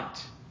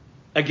fight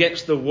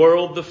against the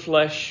world, the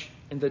flesh,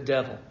 and the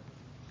devil.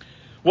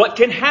 What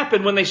can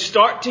happen when they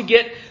start to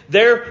get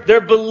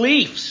their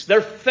beliefs,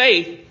 their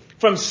faith,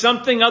 from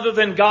something other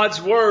than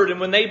God's Word, and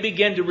when they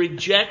begin to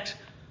reject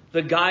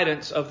the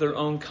guidance of their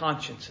own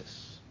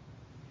consciences.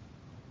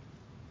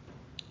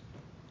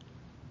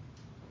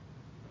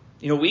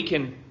 We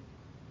can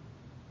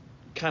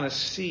kind of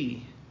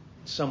see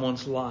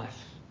someone's life,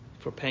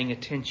 if we're paying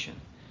attention,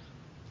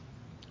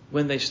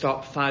 when they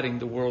stop fighting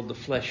the world, the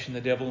flesh, and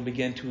the devil, and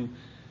begin to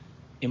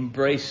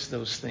embrace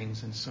those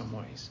things in some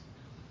ways.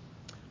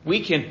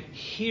 We can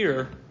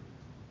hear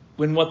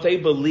when what they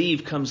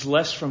believe comes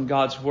less from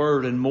God's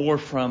Word and more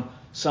from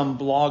some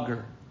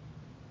blogger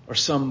or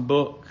some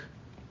book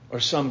or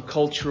some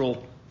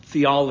cultural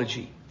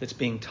theology that's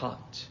being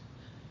taught.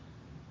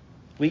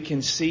 We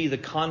can see the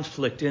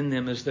conflict in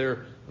them as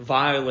they're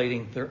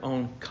violating their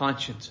own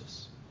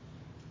consciences.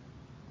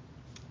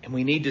 And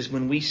we need to,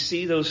 when we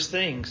see those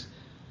things,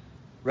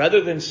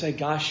 rather than say,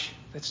 gosh,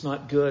 that's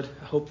not good,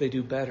 I hope they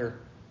do better,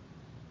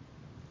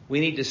 we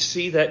need to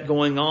see that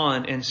going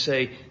on and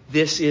say,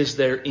 this is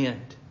their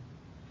end.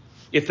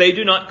 If they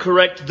do not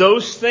correct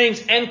those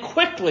things, and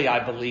quickly,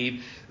 I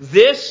believe,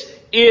 this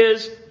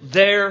is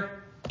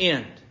their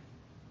end.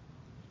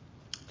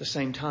 At the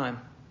same time,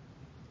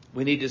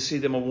 we need to see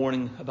them a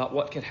warning about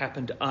what can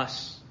happen to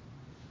us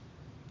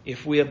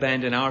if we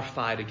abandon our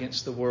fight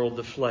against the world,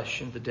 the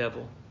flesh, and the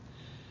devil.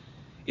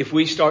 If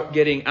we start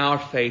getting our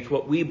faith,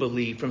 what we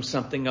believe, from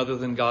something other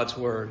than God's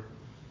Word.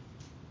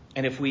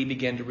 And if we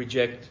begin to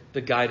reject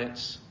the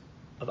guidance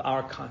of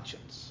our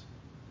conscience.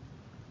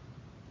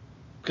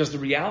 Because the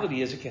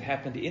reality is it can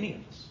happen to any of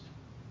us.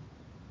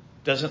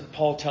 Doesn't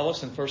Paul tell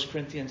us in 1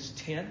 Corinthians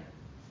 10,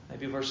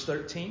 maybe verse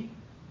 13,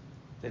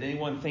 that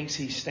anyone thinks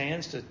he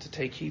stands to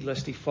take heed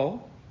lest he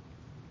fall?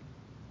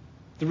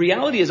 The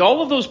reality is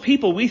all of those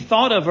people we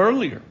thought of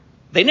earlier,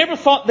 they never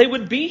thought they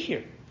would be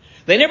here.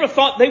 They never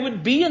thought they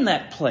would be in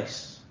that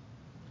place.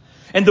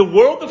 And the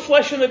world, the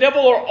flesh, and the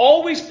devil are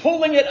always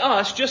pulling at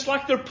us just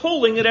like they're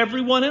pulling at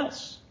everyone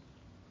else.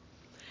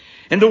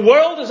 And the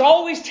world is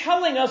always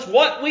telling us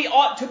what we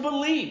ought to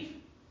believe.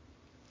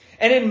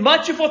 And in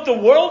much of what the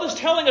world is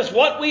telling us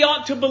what we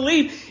ought to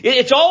believe,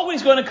 it's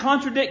always going to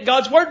contradict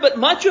God's Word, but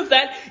much of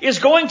that is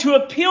going to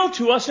appeal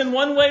to us in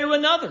one way or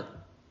another.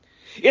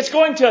 It's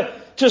going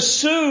to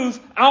soothe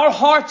our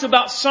hearts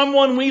about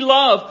someone we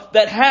love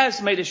that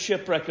has made a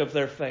shipwreck of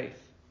their faith.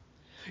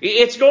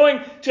 It's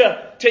going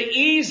to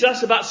ease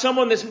us about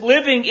someone that's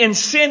living in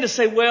sin, to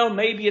say, well,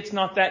 maybe it's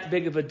not that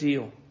big of a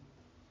deal.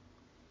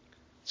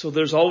 So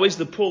there's always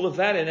the pull of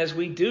that. And as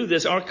we do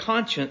this, our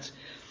conscience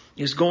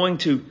is going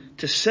to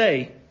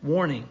say,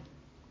 warning.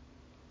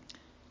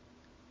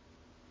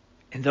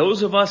 And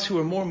those of us who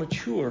are more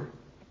mature,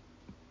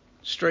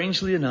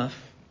 strangely enough,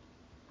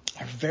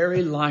 are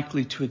very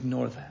likely to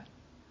ignore that.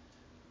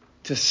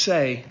 To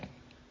say,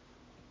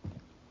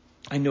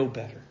 I know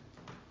better.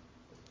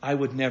 I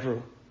would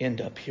never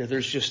end up here.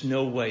 There's just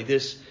no way.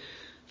 This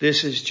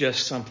is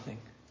just something.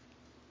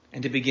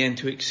 And to begin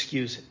to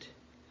excuse it.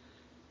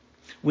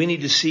 We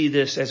need to see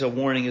this as a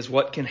warning, as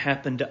what can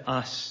happen to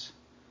us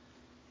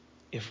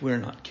if we're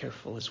not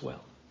careful as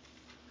well.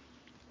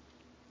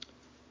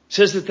 It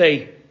says that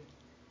they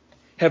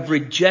have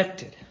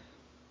rejected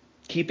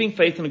keeping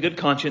faith and a good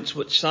conscience,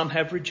 which some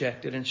have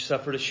rejected and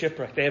suffered a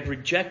shipwreck. They have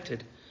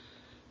rejected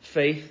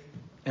faith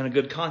and a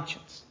good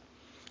conscience.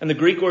 And the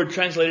Greek word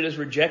translated as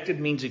rejected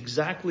means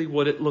exactly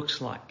what it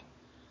looks like.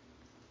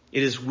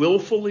 It is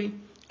willfully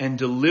and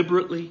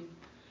deliberately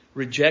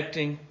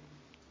rejecting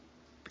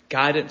the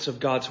guidance of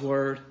God's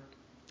Word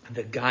and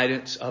the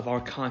guidance of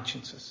our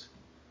consciences.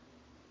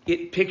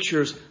 It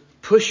pictures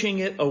pushing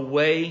it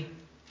away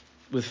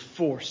with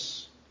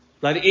force.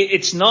 Right?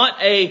 It's not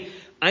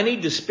I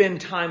need to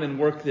spend time and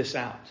work this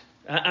out.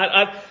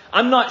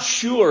 I'm not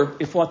sure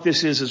if what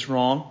this is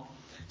wrong.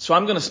 So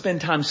I'm going to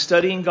spend time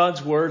studying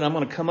God's Word, and I'm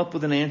going to come up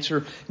with an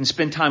answer and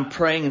spend time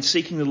praying and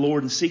seeking the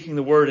Lord and seeking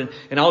the Word,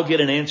 and I'll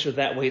get an answer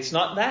that way. It's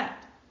not that.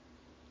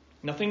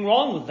 Nothing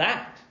wrong with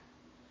that.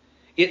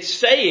 It's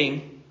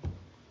saying,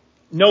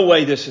 no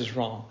way this is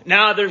wrong.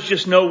 Now there's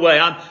just no way.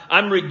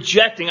 I'm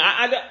rejecting.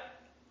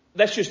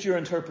 That's just your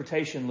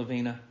interpretation,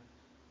 Lavina.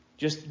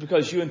 Just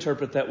because you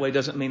interpret that way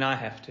doesn't mean I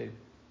have to.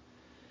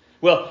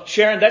 Well,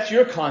 Sharon, that's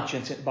your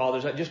conscience it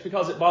bothers. Just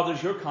because it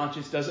bothers your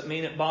conscience doesn't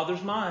mean it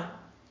bothers mine.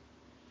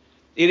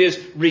 It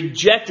is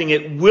rejecting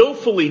it,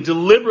 willfully,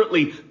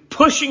 deliberately,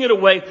 pushing it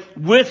away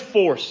with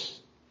force.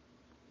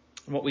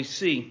 And what we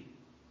see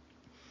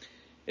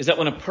is that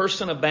when a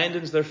person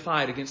abandons their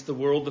fight against the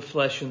world, the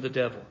flesh, and the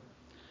devil,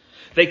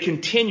 they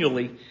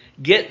continually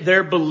get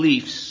their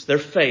beliefs, their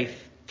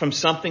faith, from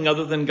something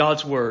other than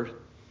God's Word,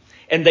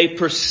 and they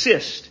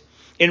persist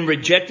in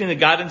rejecting the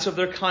guidance of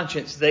their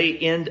conscience, they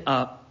end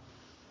up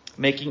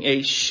making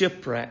a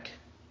shipwreck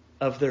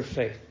of their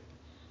faith.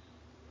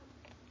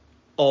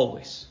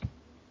 Always.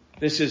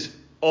 This is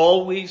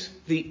always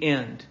the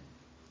end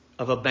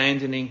of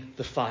abandoning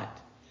the fight.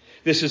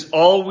 This is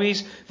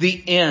always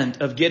the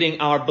end of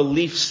getting our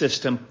belief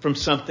system from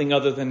something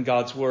other than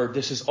God's Word.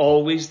 This is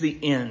always the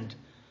end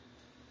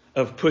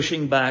of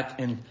pushing back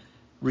and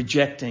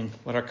rejecting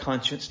what our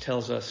conscience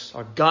tells us,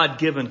 our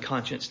God-given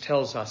conscience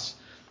tells us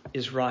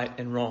is right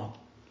and wrong.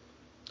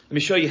 Let me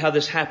show you how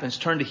this happens.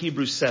 Turn to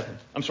Hebrews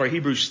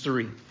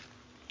 3,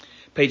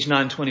 page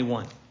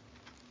 921.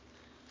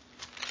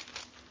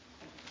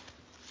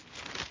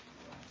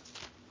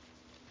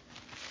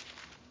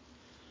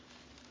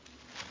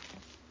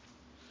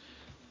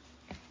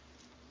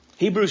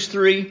 Hebrews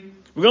 3,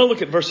 we're going to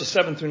look at verses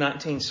 7 through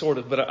 19 sort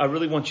of, but I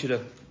really want you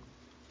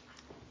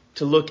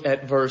to look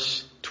at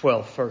verse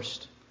 12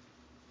 first.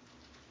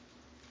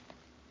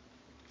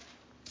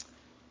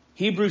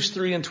 Hebrews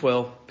 3 and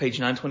 12, page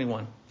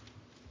 921.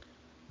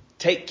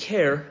 Take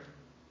care,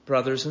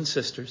 brothers and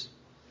sisters,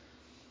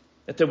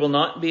 that there will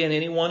not be in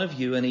any one of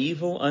you an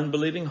evil,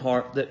 unbelieving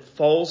heart that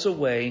falls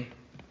away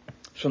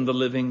from the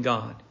living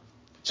God.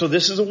 So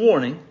this is a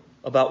warning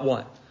about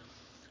what?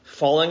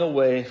 Falling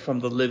away from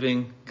the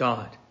living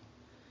God.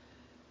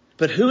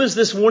 But who is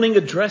this warning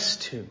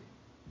addressed to?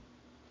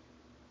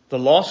 The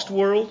lost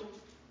world?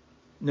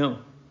 No.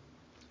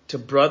 To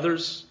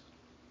brothers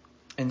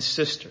and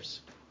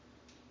sisters.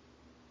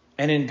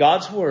 And in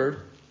God's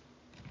Word,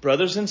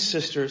 brothers and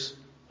sisters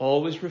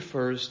always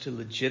refers to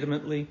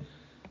legitimately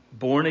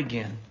born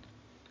again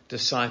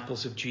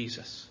disciples of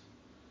Jesus.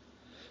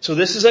 So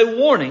this is a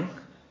warning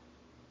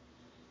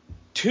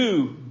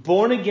to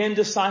born again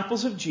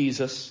disciples of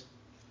Jesus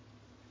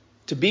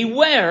to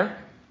beware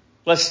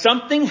lest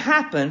something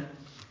happen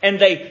and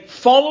they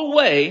fall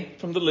away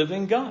from the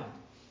living God.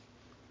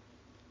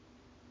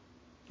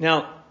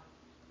 Now,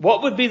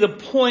 what would be the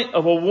point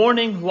of a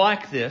warning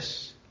like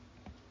this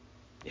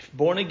if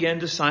born again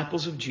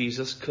disciples of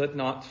Jesus could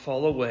not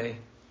fall away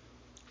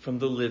from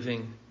the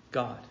living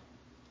God?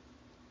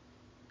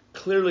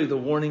 Clearly, the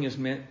warning is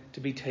meant to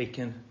be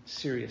taken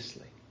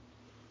seriously.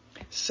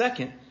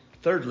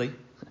 Thirdly,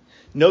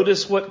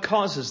 notice what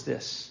causes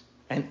this: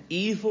 an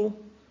evil,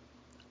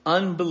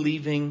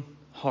 unbelieving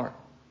heart.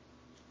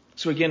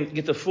 So again,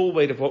 get the full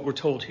weight of what we're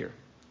told here.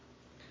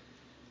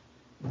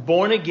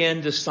 Born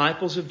again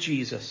disciples of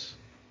Jesus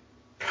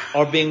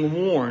are being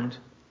warned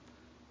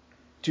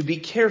to be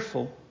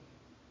careful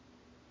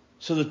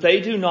so that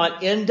they do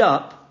not end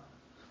up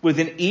with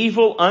an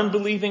evil,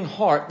 unbelieving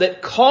heart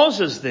that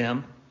causes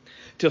them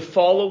to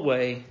fall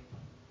away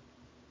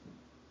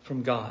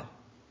from God.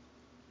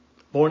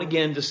 Born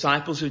again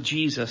disciples of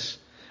Jesus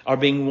are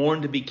being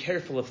warned to be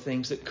careful of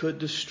things that could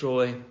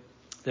destroy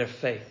their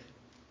faith.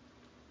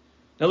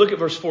 Now look at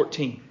verse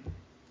 14.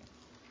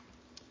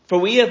 For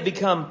we have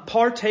become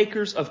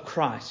partakers of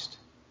Christ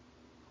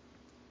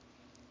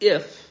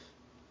if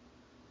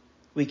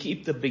we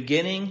keep the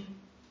beginning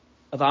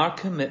of our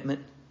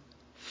commitment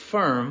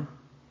firm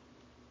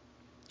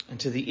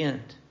unto the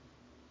end.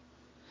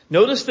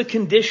 Notice the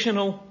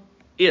conditional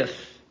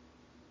if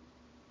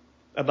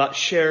about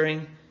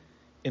sharing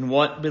in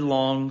what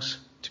belongs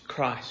to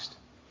Christ.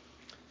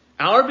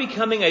 Our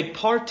becoming a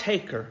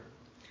partaker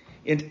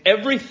in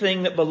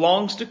everything that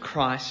belongs to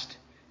Christ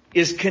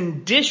is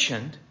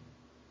conditioned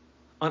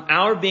on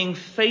our being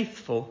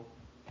faithful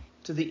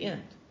to the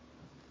end.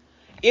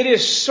 It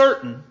is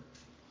certain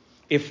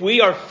if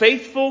we are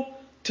faithful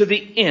to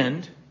the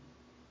end,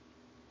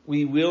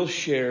 we will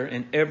share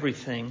in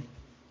everything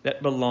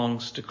that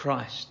belongs to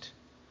Christ.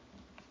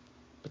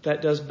 But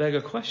that does beg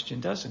a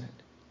question, doesn't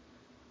it?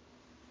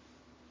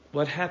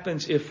 What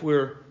happens if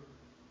we're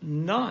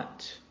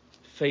not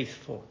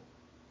faithful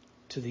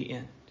to the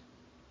end?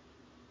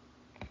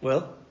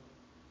 Well,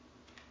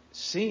 it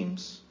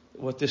seems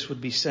what this would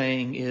be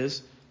saying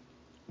is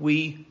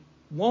we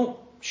won't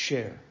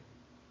share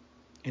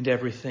in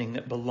everything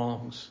that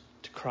belongs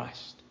to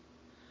Christ.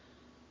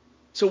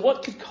 So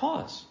what could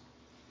cause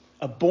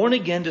a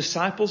born-again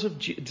disciple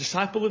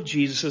of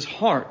Jesus'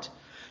 heart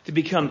to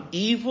become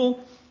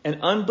evil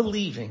and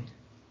unbelieving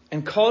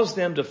and cause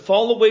them to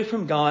fall away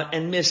from God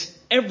and miss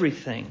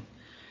everything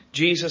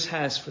Jesus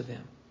has for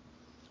them?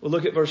 Well,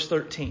 look at verse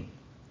 13.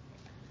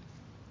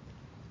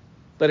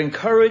 But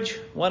encourage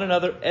one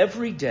another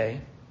every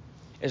day,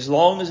 as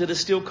long as it is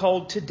still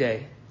called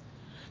today,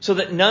 so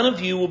that none of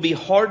you will be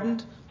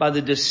hardened by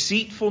the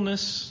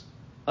deceitfulness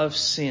of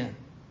sin.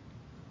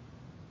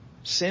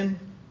 Sin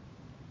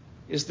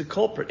is the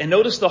culprit. And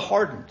notice the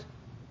hardened.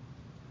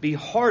 Be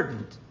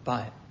hardened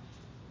by it.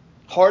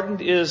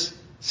 Hardened is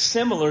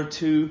similar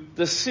to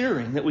the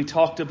searing that we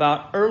talked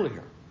about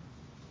earlier.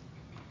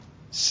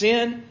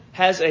 Sin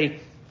has a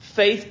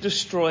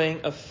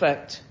faith-destroying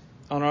effect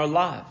on our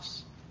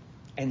lives.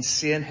 And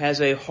sin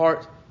has a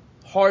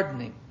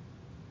heart-hardening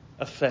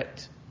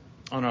effect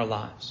on our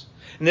lives.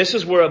 And this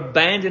is where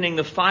abandoning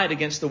the fight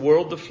against the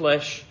world, the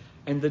flesh,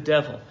 and the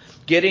devil,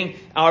 getting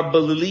our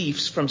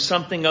beliefs from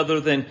something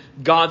other than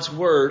God's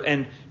Word,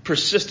 and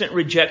persistent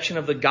rejection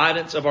of the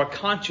guidance of our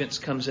conscience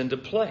comes into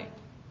play.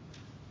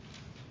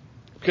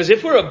 Because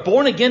if we're a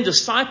born-again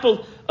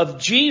disciple of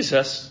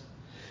Jesus,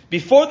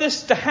 before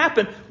this to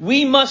happen,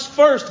 we must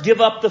first give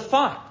up the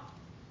fight.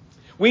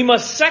 We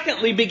must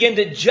secondly begin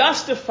to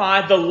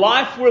justify the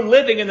life we're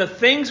living and the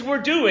things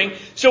we're doing.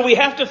 So we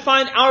have to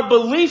find our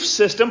belief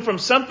system from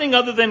something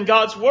other than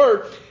God's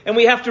Word, and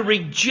we have to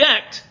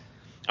reject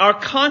our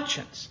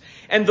conscience.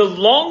 And the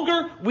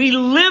longer we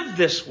live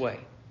this way,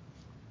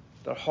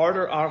 the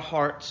harder our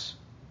hearts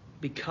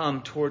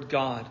become toward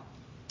God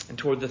and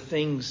toward the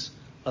things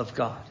of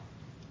God,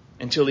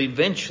 until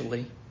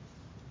eventually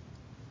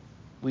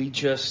we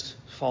just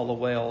fall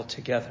away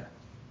altogether.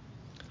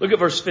 Look at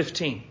verse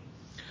 15.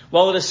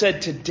 While it is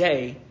said,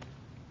 today,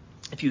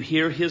 if you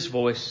hear His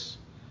voice,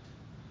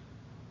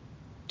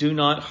 do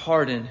not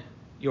harden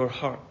your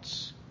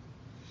hearts.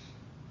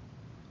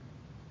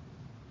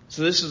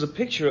 So this is a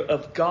picture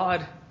of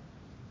God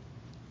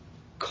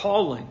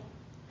calling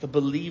the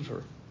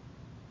believer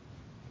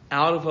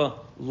out of a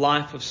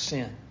life of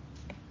sin.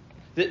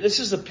 This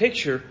is a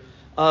picture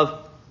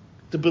of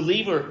the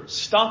believer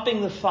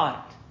stopping the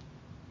fight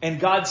and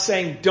God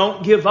saying,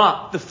 don't give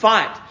up the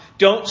fight.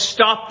 Don't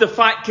stop the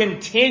fight.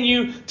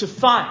 Continue to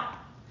fight.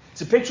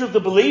 It's a picture of the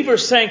believer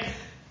saying,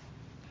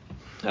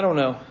 I don't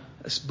know,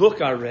 this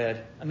book I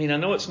read. I mean, I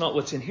know it's not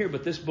what's in here,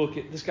 but this book,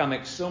 this guy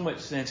makes so much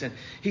sense. And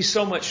he's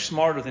so much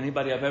smarter than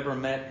anybody I've ever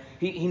met.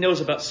 He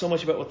knows about so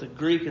much about what the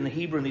Greek and the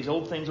Hebrew and these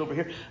old things over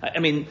here. I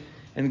mean,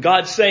 and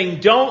God's saying,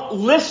 don't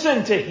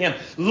listen to him.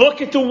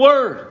 Look at the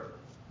Word.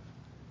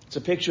 It's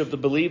a picture of the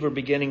believer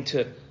beginning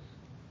to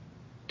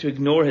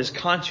ignore his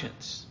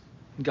conscience.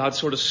 God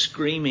sort of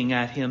screaming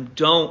at him,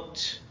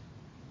 don't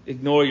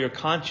ignore your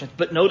conscience.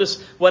 But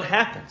notice what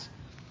happens.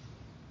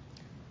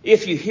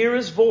 If you hear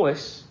His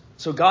voice,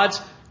 so God's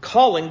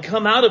calling,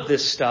 come out of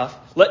this stuff,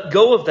 let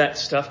go of that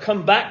stuff,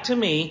 come back to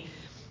me,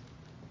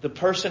 the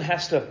person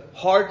has to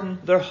harden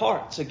their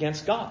hearts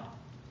against God.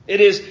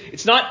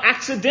 It's not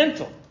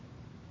accidental.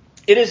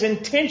 It is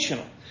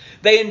intentional.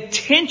 They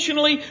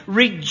intentionally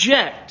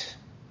reject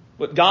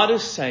what God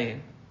is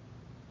saying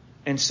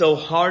and so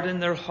harden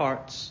their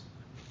hearts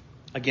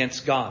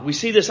against God. We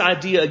see this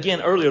idea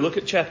again earlier. Look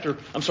at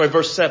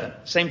verse 7.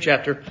 Same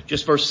chapter,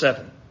 just verse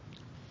 7.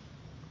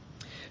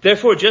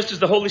 Therefore, just as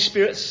the Holy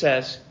Spirit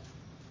says,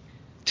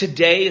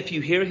 today, if you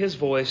hear His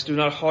voice, do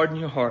not harden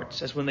your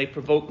hearts as when they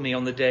provoked me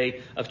on the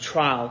day of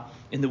trial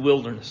in the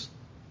wilderness.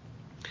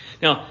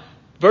 Now,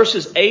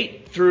 verses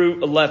 8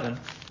 through 11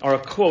 are a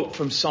quote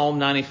from Psalm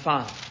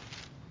 95.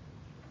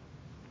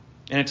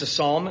 And it's a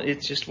psalm,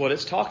 it's just what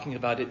it's talking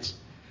about. It's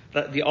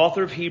the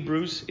author of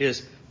Hebrews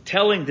is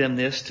telling them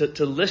this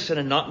to listen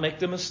and not make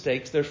the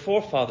mistakes their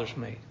forefathers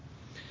made.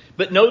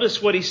 But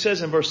notice what he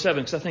says in verse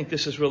 7, because I think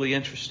this is really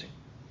interesting.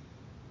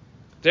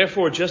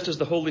 Therefore, just as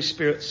the Holy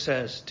Spirit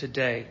says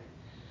today,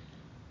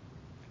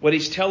 what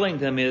he's telling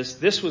them is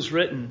this was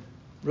written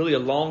really a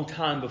long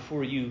time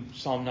before you,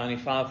 Psalm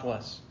 95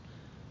 was.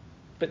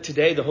 But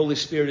today the Holy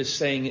Spirit is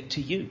saying it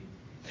to you.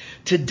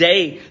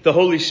 Today the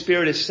Holy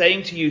Spirit is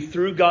saying to you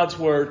through God's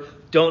Word,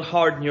 don't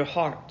harden your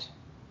heart.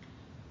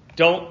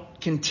 Don't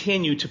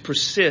continue to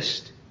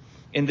persist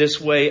in this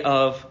way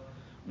of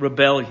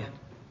rebellion.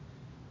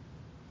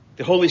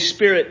 The Holy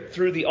Spirit,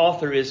 through the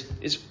author,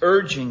 is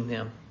urging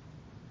them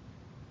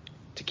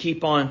to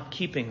keep on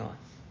keeping on.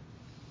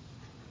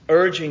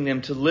 Urging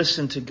them to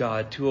listen to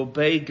God, to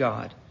obey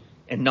God,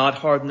 and not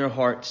harden their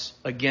hearts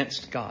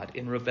against God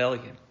in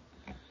rebellion.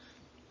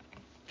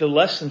 The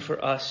lesson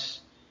for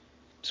us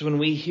is when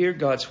we hear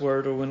God's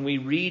Word or when we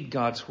read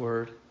God's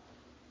Word,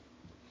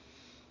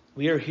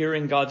 we are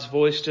hearing God's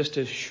voice just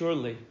as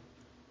surely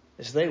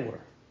as they were.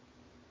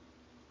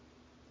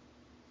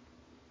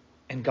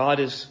 And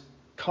God is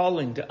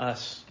calling to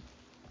us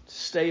to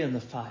stay in the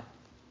fight,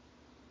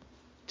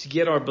 to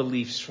get our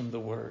beliefs from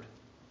the Word,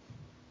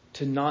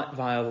 to not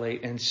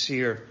violate and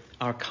sear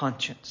our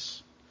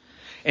conscience.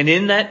 And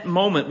in that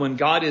moment when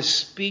God is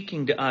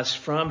speaking to us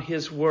from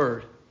His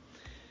Word,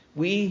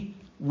 we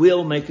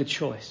will make a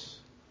choice.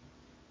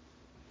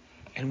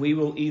 And we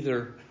will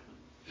either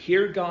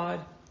hear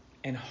God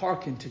and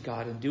hearken to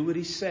God and do what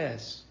He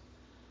says,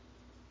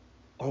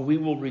 or we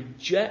will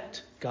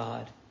reject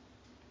God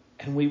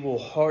and we will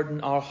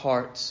harden our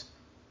hearts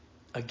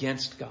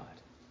against God.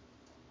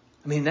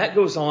 I mean, that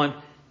goes on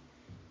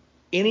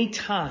any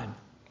time.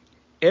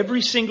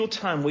 Every single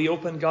time we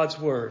open God's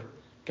Word,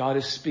 God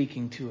is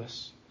speaking to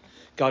us.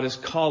 God is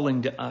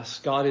calling to us.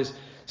 God is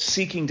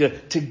seeking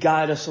to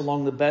guide us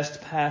along the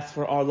best path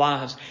for our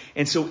lives.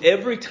 And so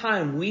every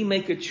time we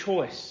make a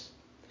choice,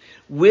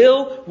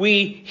 will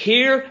we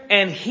hear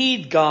and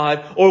heed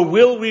God, or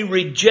will we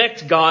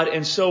reject God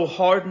and so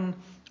harden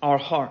our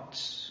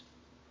hearts?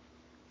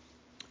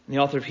 And the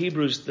author of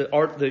Hebrews, the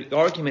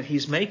argument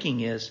he's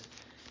making is,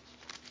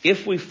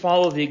 if we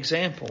follow the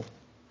example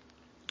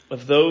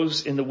of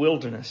those in the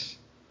wilderness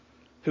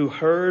who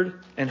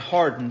heard and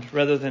hardened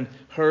rather than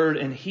heard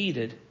and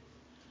heeded,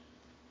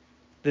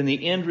 then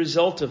the end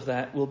result of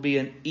that will be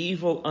an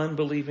evil,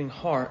 unbelieving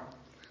heart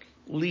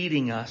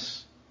leading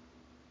us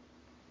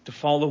to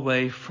fall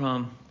away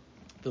from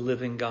the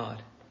living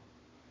God.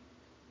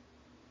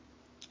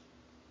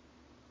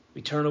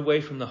 We turn away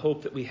from the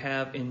hope that we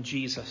have in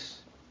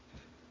Jesus.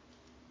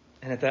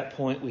 And at that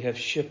point, we have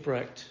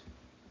shipwrecked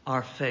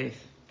our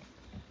faith,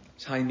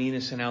 as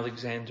Hymenaeus and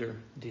Alexander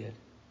did.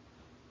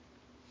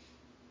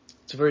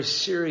 It's a very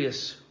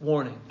serious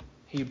warning.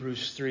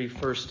 Hebrews 3,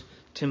 1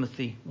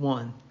 Timothy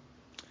 1,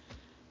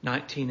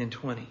 19 and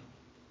 20.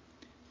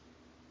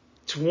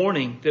 It's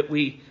warning that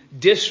we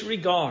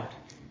disregard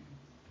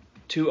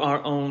to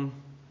our own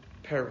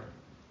peril.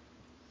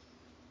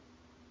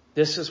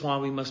 This is why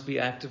we must be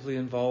actively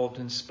involved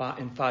in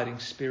fighting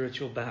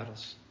spiritual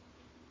battles.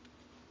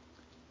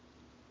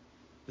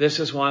 This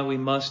is why we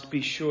must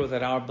be sure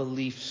that our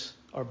beliefs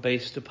are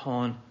based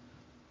upon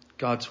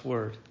God's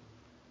Word.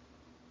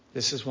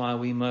 This is why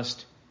we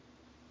must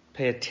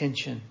pay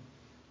attention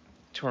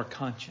to our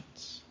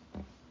conscience.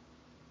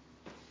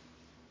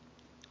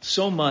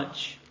 So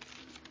much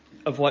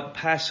of what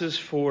passes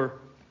for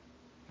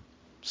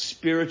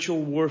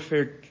spiritual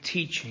warfare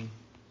teaching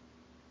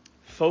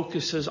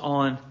focuses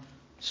on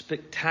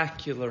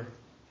spectacular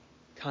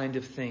kind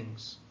of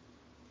things.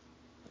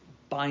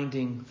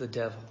 Binding the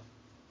devil,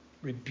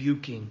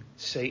 rebuking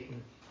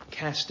Satan,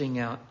 casting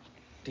out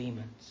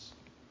demons.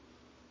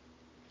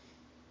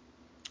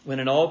 When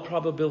in all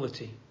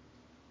probability,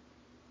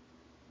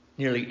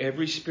 nearly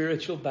every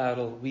spiritual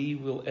battle we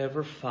will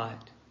ever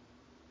fight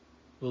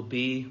will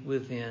be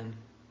within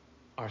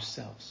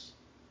ourselves.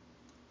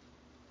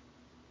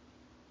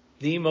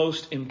 The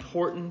most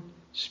important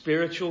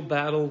spiritual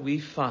battle we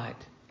fight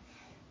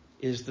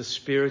is the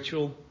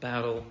spiritual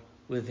battle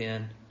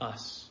within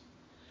us.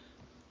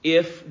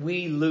 If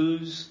we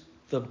lose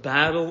the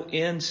battle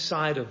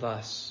inside of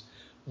us,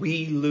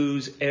 we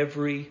lose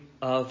every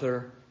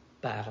other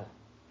battle.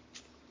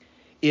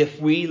 If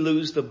we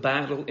lose the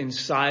battle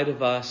inside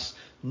of us,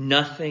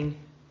 nothing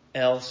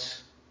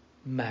else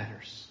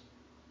matters.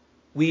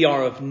 We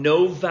are of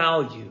no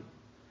value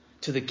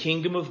to the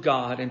kingdom of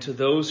God and to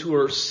those who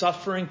are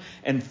suffering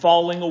and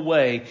falling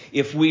away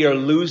if we are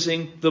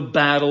losing the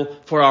battle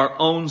for our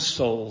own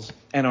souls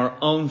and our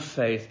own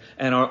faith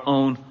and our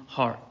own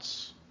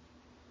hearts.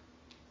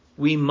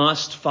 We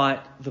must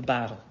fight the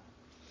battle.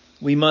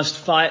 We must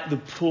fight the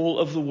pull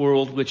of the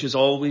world, which is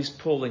always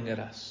pulling at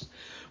us.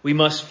 We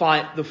must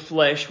fight the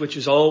flesh, which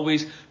is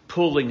always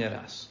pulling at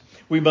us.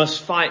 We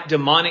must fight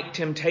demonic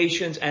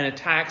temptations and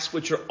attacks,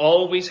 which are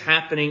always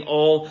happening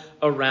all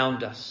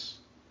around us.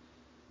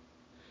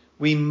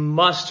 We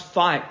must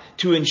fight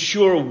to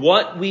ensure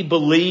what we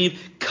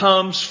believe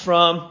comes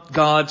from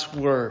God's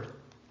Word.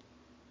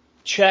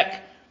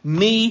 Check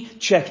me,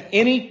 check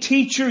any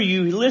teacher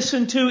you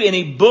listen to,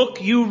 any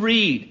book you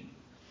read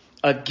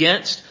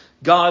against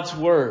God's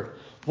Word.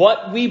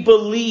 What we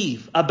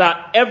believe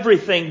about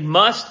everything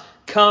must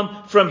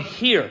come from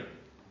here.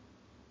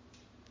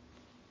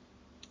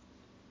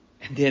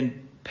 And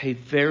then pay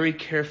very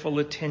careful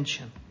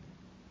attention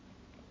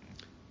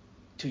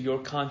to your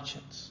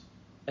conscience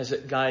as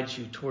it guides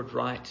you toward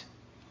right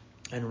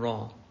and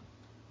wrong.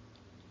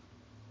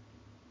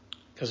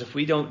 Because if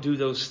we don't do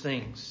those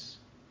things,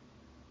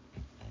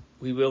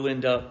 we will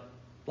end up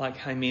like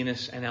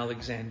Hymenaeus and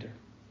Alexander.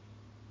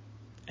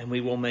 And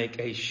we will make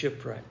a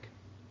shipwreck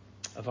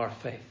of our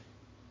faith.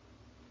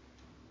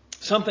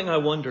 Something I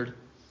wondered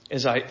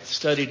as I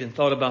studied and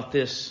thought about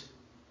this.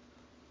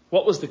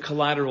 What was the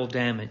collateral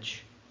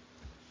damage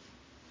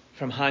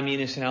from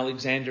Hymenaeus and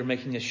Alexander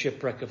making a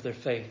shipwreck of their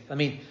faith? I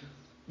mean,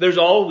 there's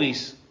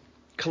always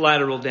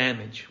collateral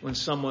damage when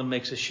someone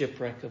makes a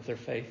shipwreck of their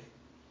faith.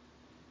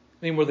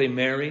 I mean, were they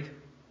married?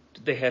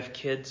 Did they have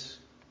kids?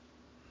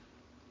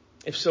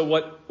 If so,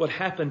 what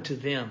happened to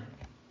them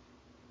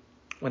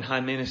when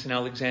Hymenaeus and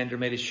Alexander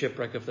made a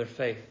shipwreck of their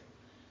faith?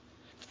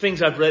 The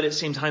things I've read, it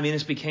seems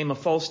Hymenaeus became a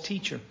false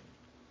teacher.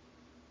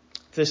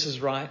 If this is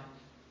right,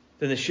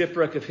 then the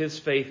shipwreck of his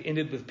faith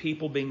ended with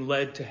people being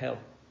led to hell.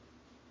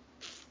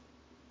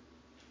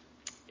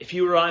 If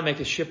you or I make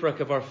a shipwreck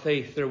of our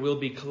faith, there will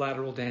be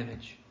collateral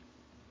damage.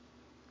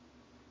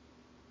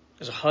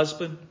 As a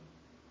husband,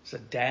 as a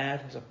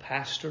dad, as a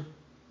pastor,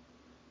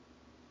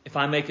 if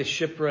I make a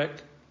shipwreck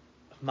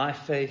of my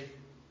faith,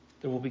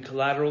 there will be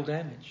collateral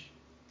damage.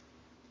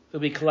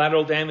 There'll be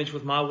collateral damage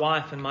with my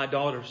wife and my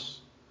daughters.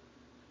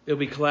 There'll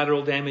be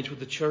collateral damage with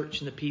the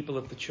church and the people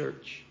of the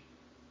church.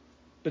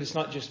 But it's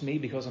not just me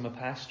because I'm a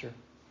pastor.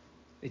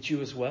 It's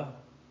you as well.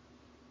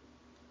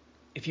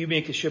 If you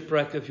make a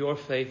shipwreck of your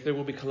faith, there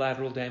will be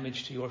collateral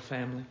damage to your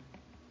family.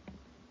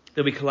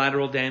 There'll be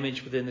collateral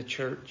damage within the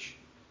church.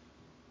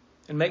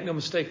 And make no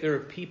mistake, there are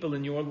people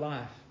in your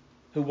life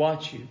who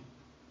watch you.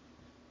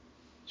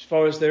 As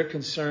far as they're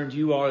concerned,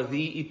 you are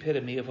the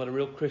epitome of what a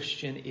real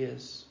Christian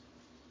is.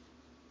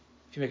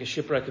 If you make a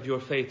shipwreck of your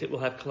faith, it will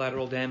have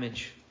collateral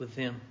damage with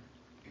them.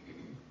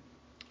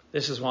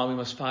 This is why we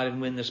must fight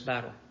and win this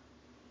battle.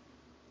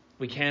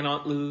 We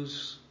cannot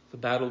lose the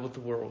battle with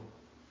the world.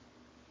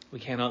 We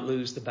cannot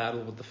lose the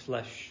battle with the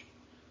flesh.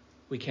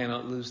 We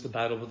cannot lose the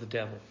battle with the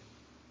devil.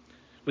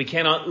 We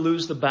cannot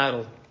lose the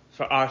battle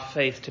for our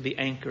faith to be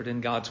anchored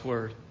in God's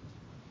Word.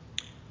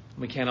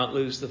 We cannot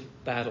lose the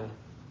battle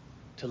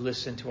to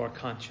listen to our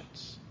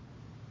conscience.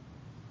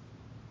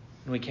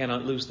 And we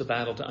cannot lose the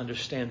battle to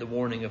understand the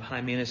warning of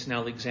Hymenaeus and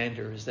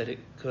Alexander is that it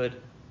could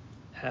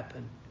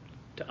happen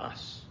to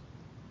us.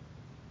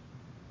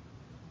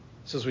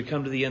 So as we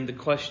come to the end of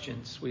the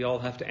questions, we all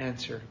have to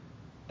answer.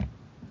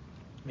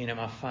 I mean, am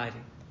I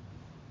fighting?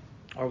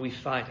 Are we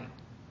fighting?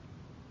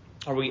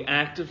 Are we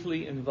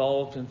actively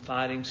involved in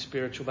fighting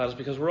spiritual battles?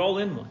 Because we're all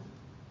in one.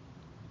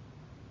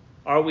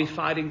 Are we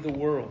fighting the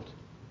world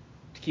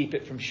to keep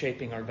it from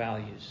shaping our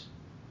values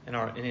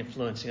and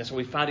influencing us? Are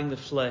we fighting the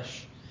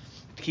flesh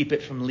to keep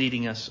it from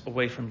leading us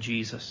away from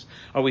Jesus?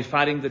 Are we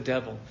fighting the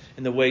devil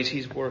in the ways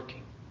he's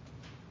working?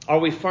 Are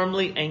we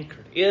firmly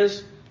anchored?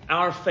 Is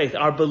our faith,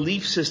 our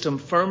belief system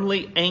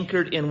firmly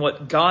anchored in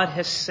what God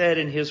has said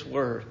in His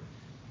Word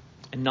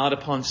and not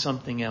upon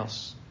something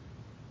else?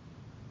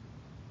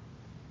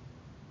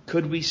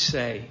 Could we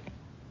say,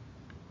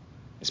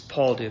 as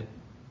Paul did,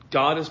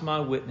 God is my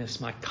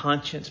witness, my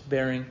conscience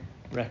bearing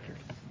record.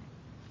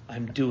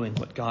 I'm doing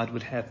what God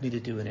would have me to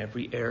do in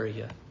every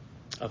area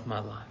of my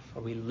life.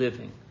 Are we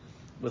living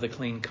with a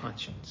clean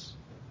conscience?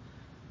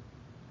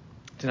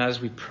 Tonight as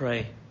we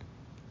pray,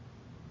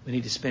 we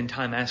need to spend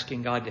time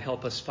asking God to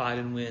help us fight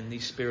and win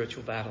these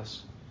spiritual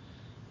battles.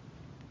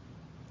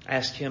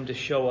 Ask Him to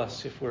show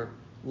us if we're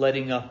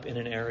letting up in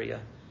an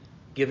area,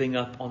 giving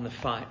up on the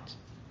fight.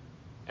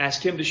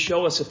 Ask Him to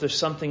show us if there's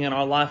something in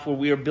our life where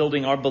we are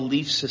building our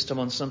belief system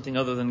on something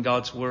other than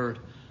God's Word.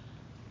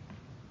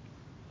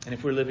 And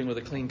if we're living with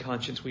a clean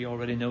conscience, we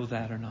already know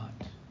that or not.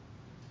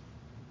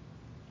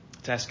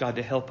 Let's ask God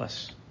to help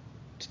us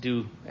to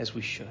do as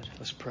we should.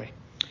 Let's pray.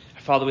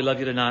 Father, we love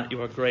You tonight.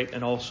 You are great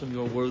and awesome.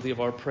 You are worthy of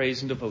our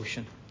praise and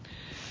devotion.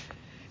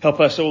 Help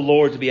us, O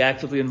Lord, to be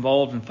actively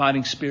involved in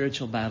fighting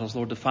spiritual battles.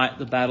 Lord, to fight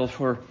the battle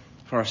for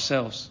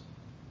ourselves.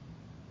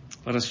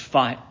 Let us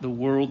fight the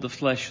world, the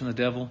flesh, and the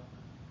devil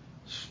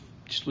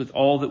just with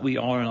all that we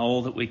are and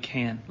all that we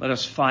can. Let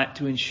us fight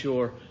to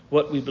ensure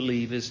what we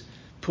believe is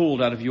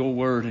pulled out of Your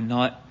Word and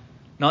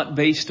not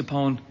based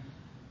upon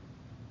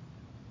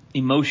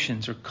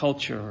emotions or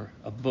culture or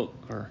a book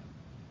or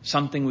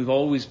something we've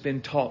always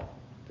been taught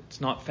that's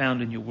not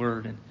found in Your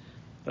Word. And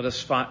let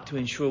us fight to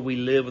ensure we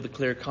live with a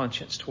clear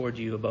conscience toward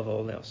You above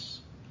all else.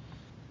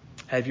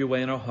 Have Your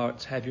way in our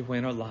hearts. Have Your way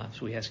in our lives.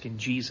 We ask in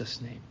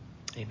Jesus' name.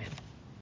 Amen.